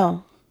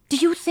 No. Do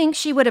you think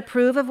she would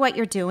approve of what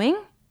you're doing?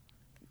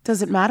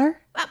 Does it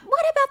matter?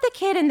 What about the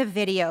kid in the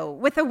video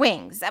with the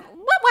wings?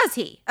 What was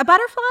he? A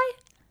butterfly?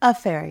 A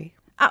fairy.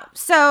 Oh,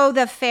 so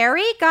the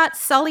fairy got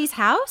Sully's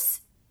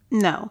house?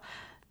 No.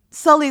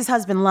 Sully's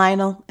husband,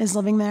 Lionel, is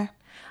living there.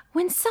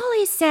 When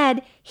Sully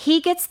said he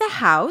gets the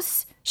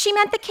house, she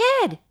meant the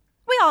kid.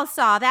 We all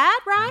saw that,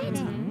 right?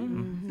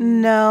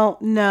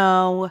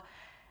 No.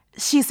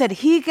 She said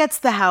he gets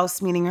the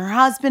house, meaning her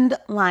husband,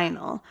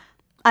 Lionel.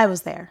 I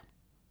was there.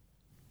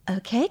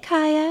 Okay,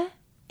 Kaya,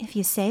 if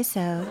you say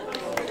so.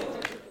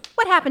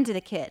 What happened to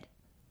the kid?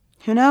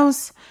 Who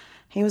knows?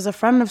 He was a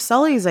friend of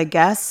Sully's, I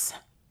guess.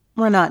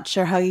 We're not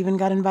sure how he even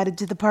got invited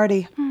to the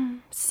party.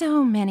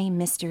 So many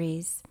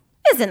mysteries.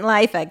 Isn't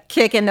life a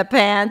kick in the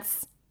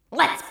pants?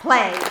 Let's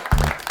play!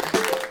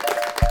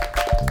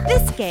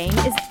 This game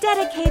is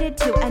dedicated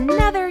to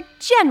another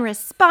generous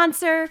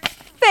sponsor,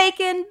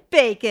 Bacon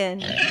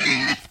Bacon.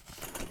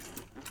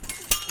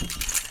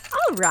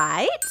 All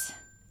right.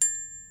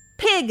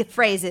 Pig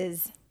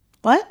phrases.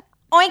 What?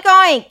 Oink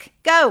oink.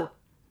 Go.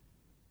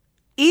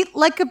 Eat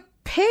like a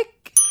pig.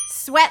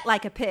 Sweat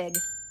like a pig.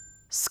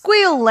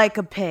 Squeal like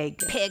a pig.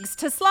 Pigs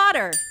to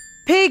slaughter.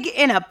 Pig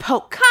in a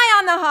poke. High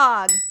on the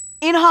hog.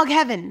 In hog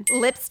heaven.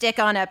 Lipstick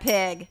on a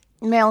pig.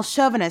 Male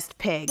chauvinist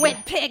pig. When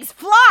pigs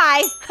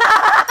fly.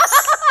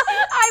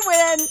 I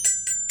win.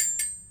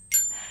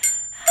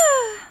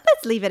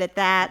 Let's leave it at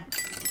that.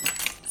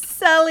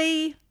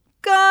 Sully,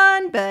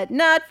 gone but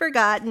not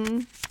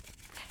forgotten.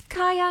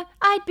 Kaya,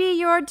 I'd be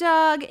your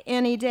dog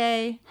any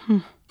day.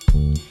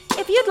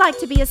 If you'd like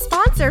to be a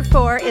sponsor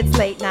for It's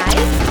Late Night.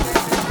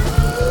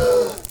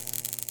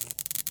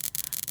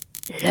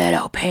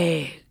 Little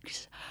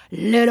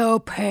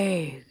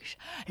pigs,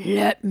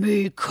 let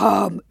me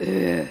come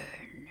in.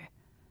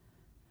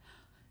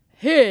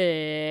 Here's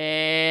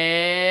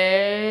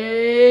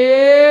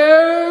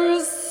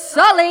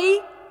Sully.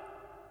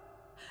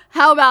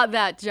 How about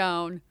that,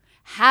 Joan?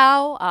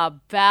 How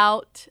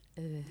about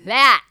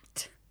that?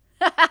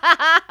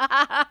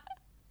 I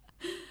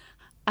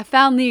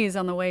found these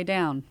on the way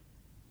down.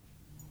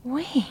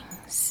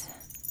 Wings.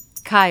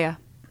 Kaya,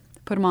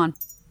 put them on.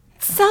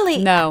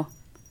 Sully. No,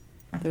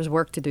 there's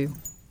work to do.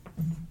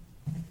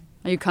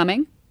 Are you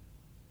coming?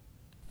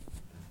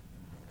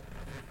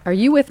 Are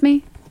you with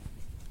me?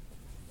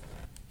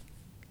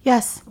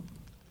 Yes,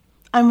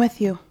 I'm with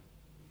you.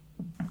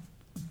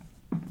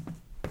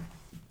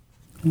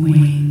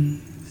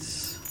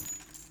 Wings.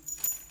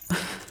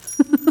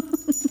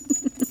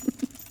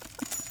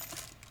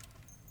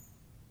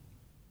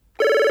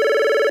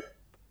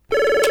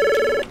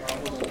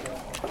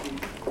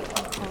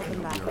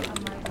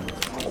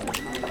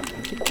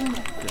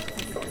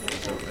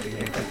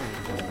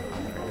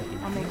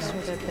 I'll make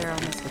sure that they're on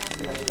this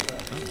computer.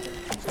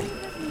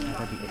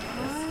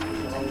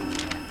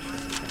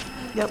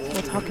 Yep,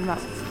 we're talking about.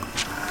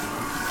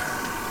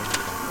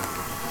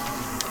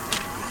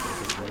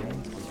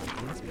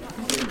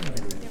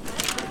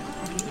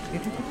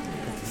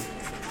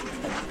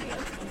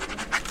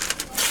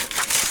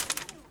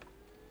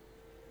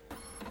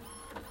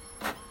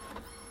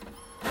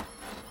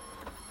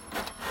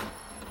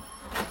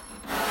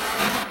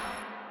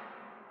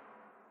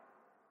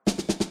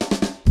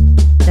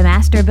 The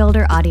Master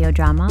Builder audio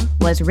drama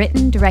was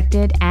written,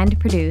 directed, and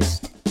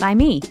produced by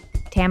me,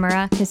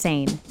 Tamara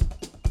Kassane.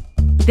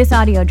 This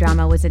audio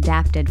drama was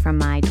adapted from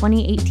my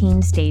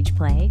 2018 stage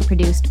play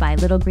produced by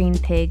Little Green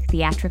Pig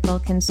Theatrical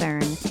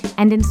Concern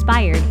and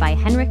inspired by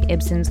Henrik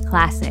Ibsen's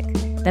classic,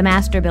 The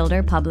Master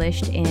Builder,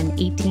 published in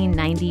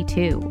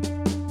 1892.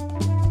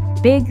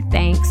 Big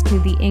thanks to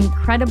the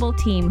incredible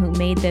team who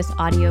made this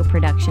audio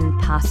production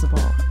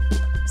possible.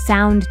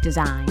 Sound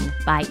design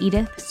by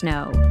Edith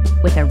Snow,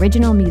 with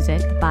original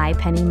music by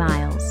Penny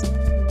Miles.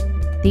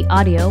 The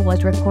audio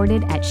was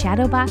recorded at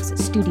Shadowbox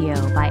Studio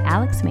by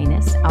Alex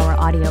Manus, our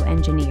audio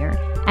engineer,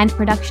 and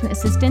production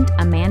assistant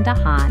Amanda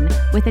Hahn,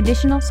 with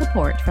additional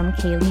support from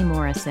Kaylee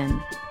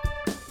Morrison.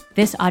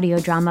 This audio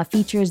drama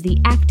features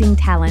the acting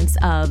talents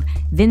of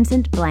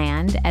Vincent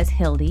Bland as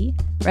Hildy,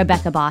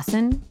 Rebecca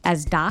Bosson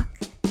as Doc,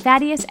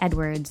 Thaddeus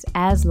Edwards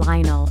as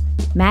Lionel,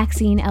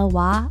 Maxine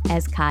Elway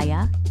as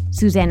Kaya,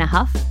 Susanna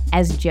Huff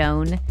as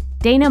Joan,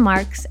 Dana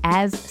Marks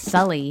as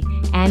Sully,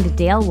 and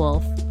Dale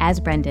Wolf as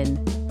Brendan.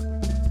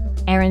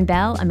 Aaron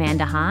Bell,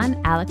 Amanda Hahn,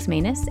 Alex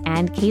Manus,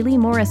 and Kaylee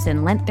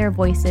Morrison lent their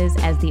voices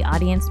as the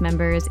audience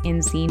members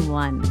in Scene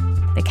 1.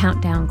 The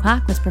countdown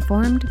clock was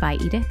performed by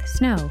Edith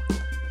Snow.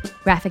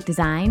 Graphic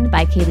design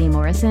by Kaylee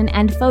Morrison,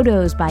 and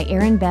photos by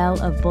Aaron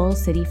Bell of Bull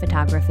City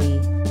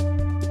Photography.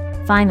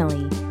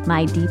 Finally,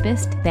 my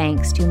deepest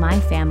thanks to my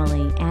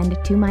family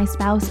and to my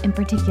spouse in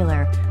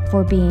particular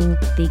for being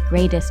the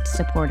greatest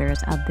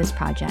supporters of this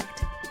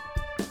project.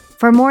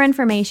 For more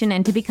information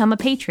and to become a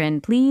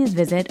patron, please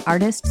visit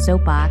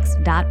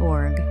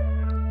artistsoapbox.org.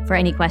 For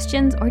any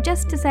questions or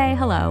just to say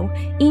hello,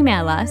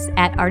 email us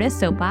at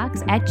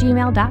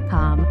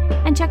artistsoapbox@gmail.com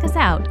and check us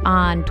out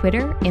on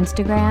Twitter,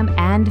 Instagram,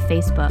 and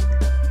Facebook.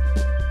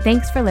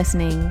 Thanks for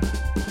listening,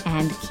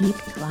 and keep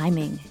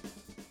climbing.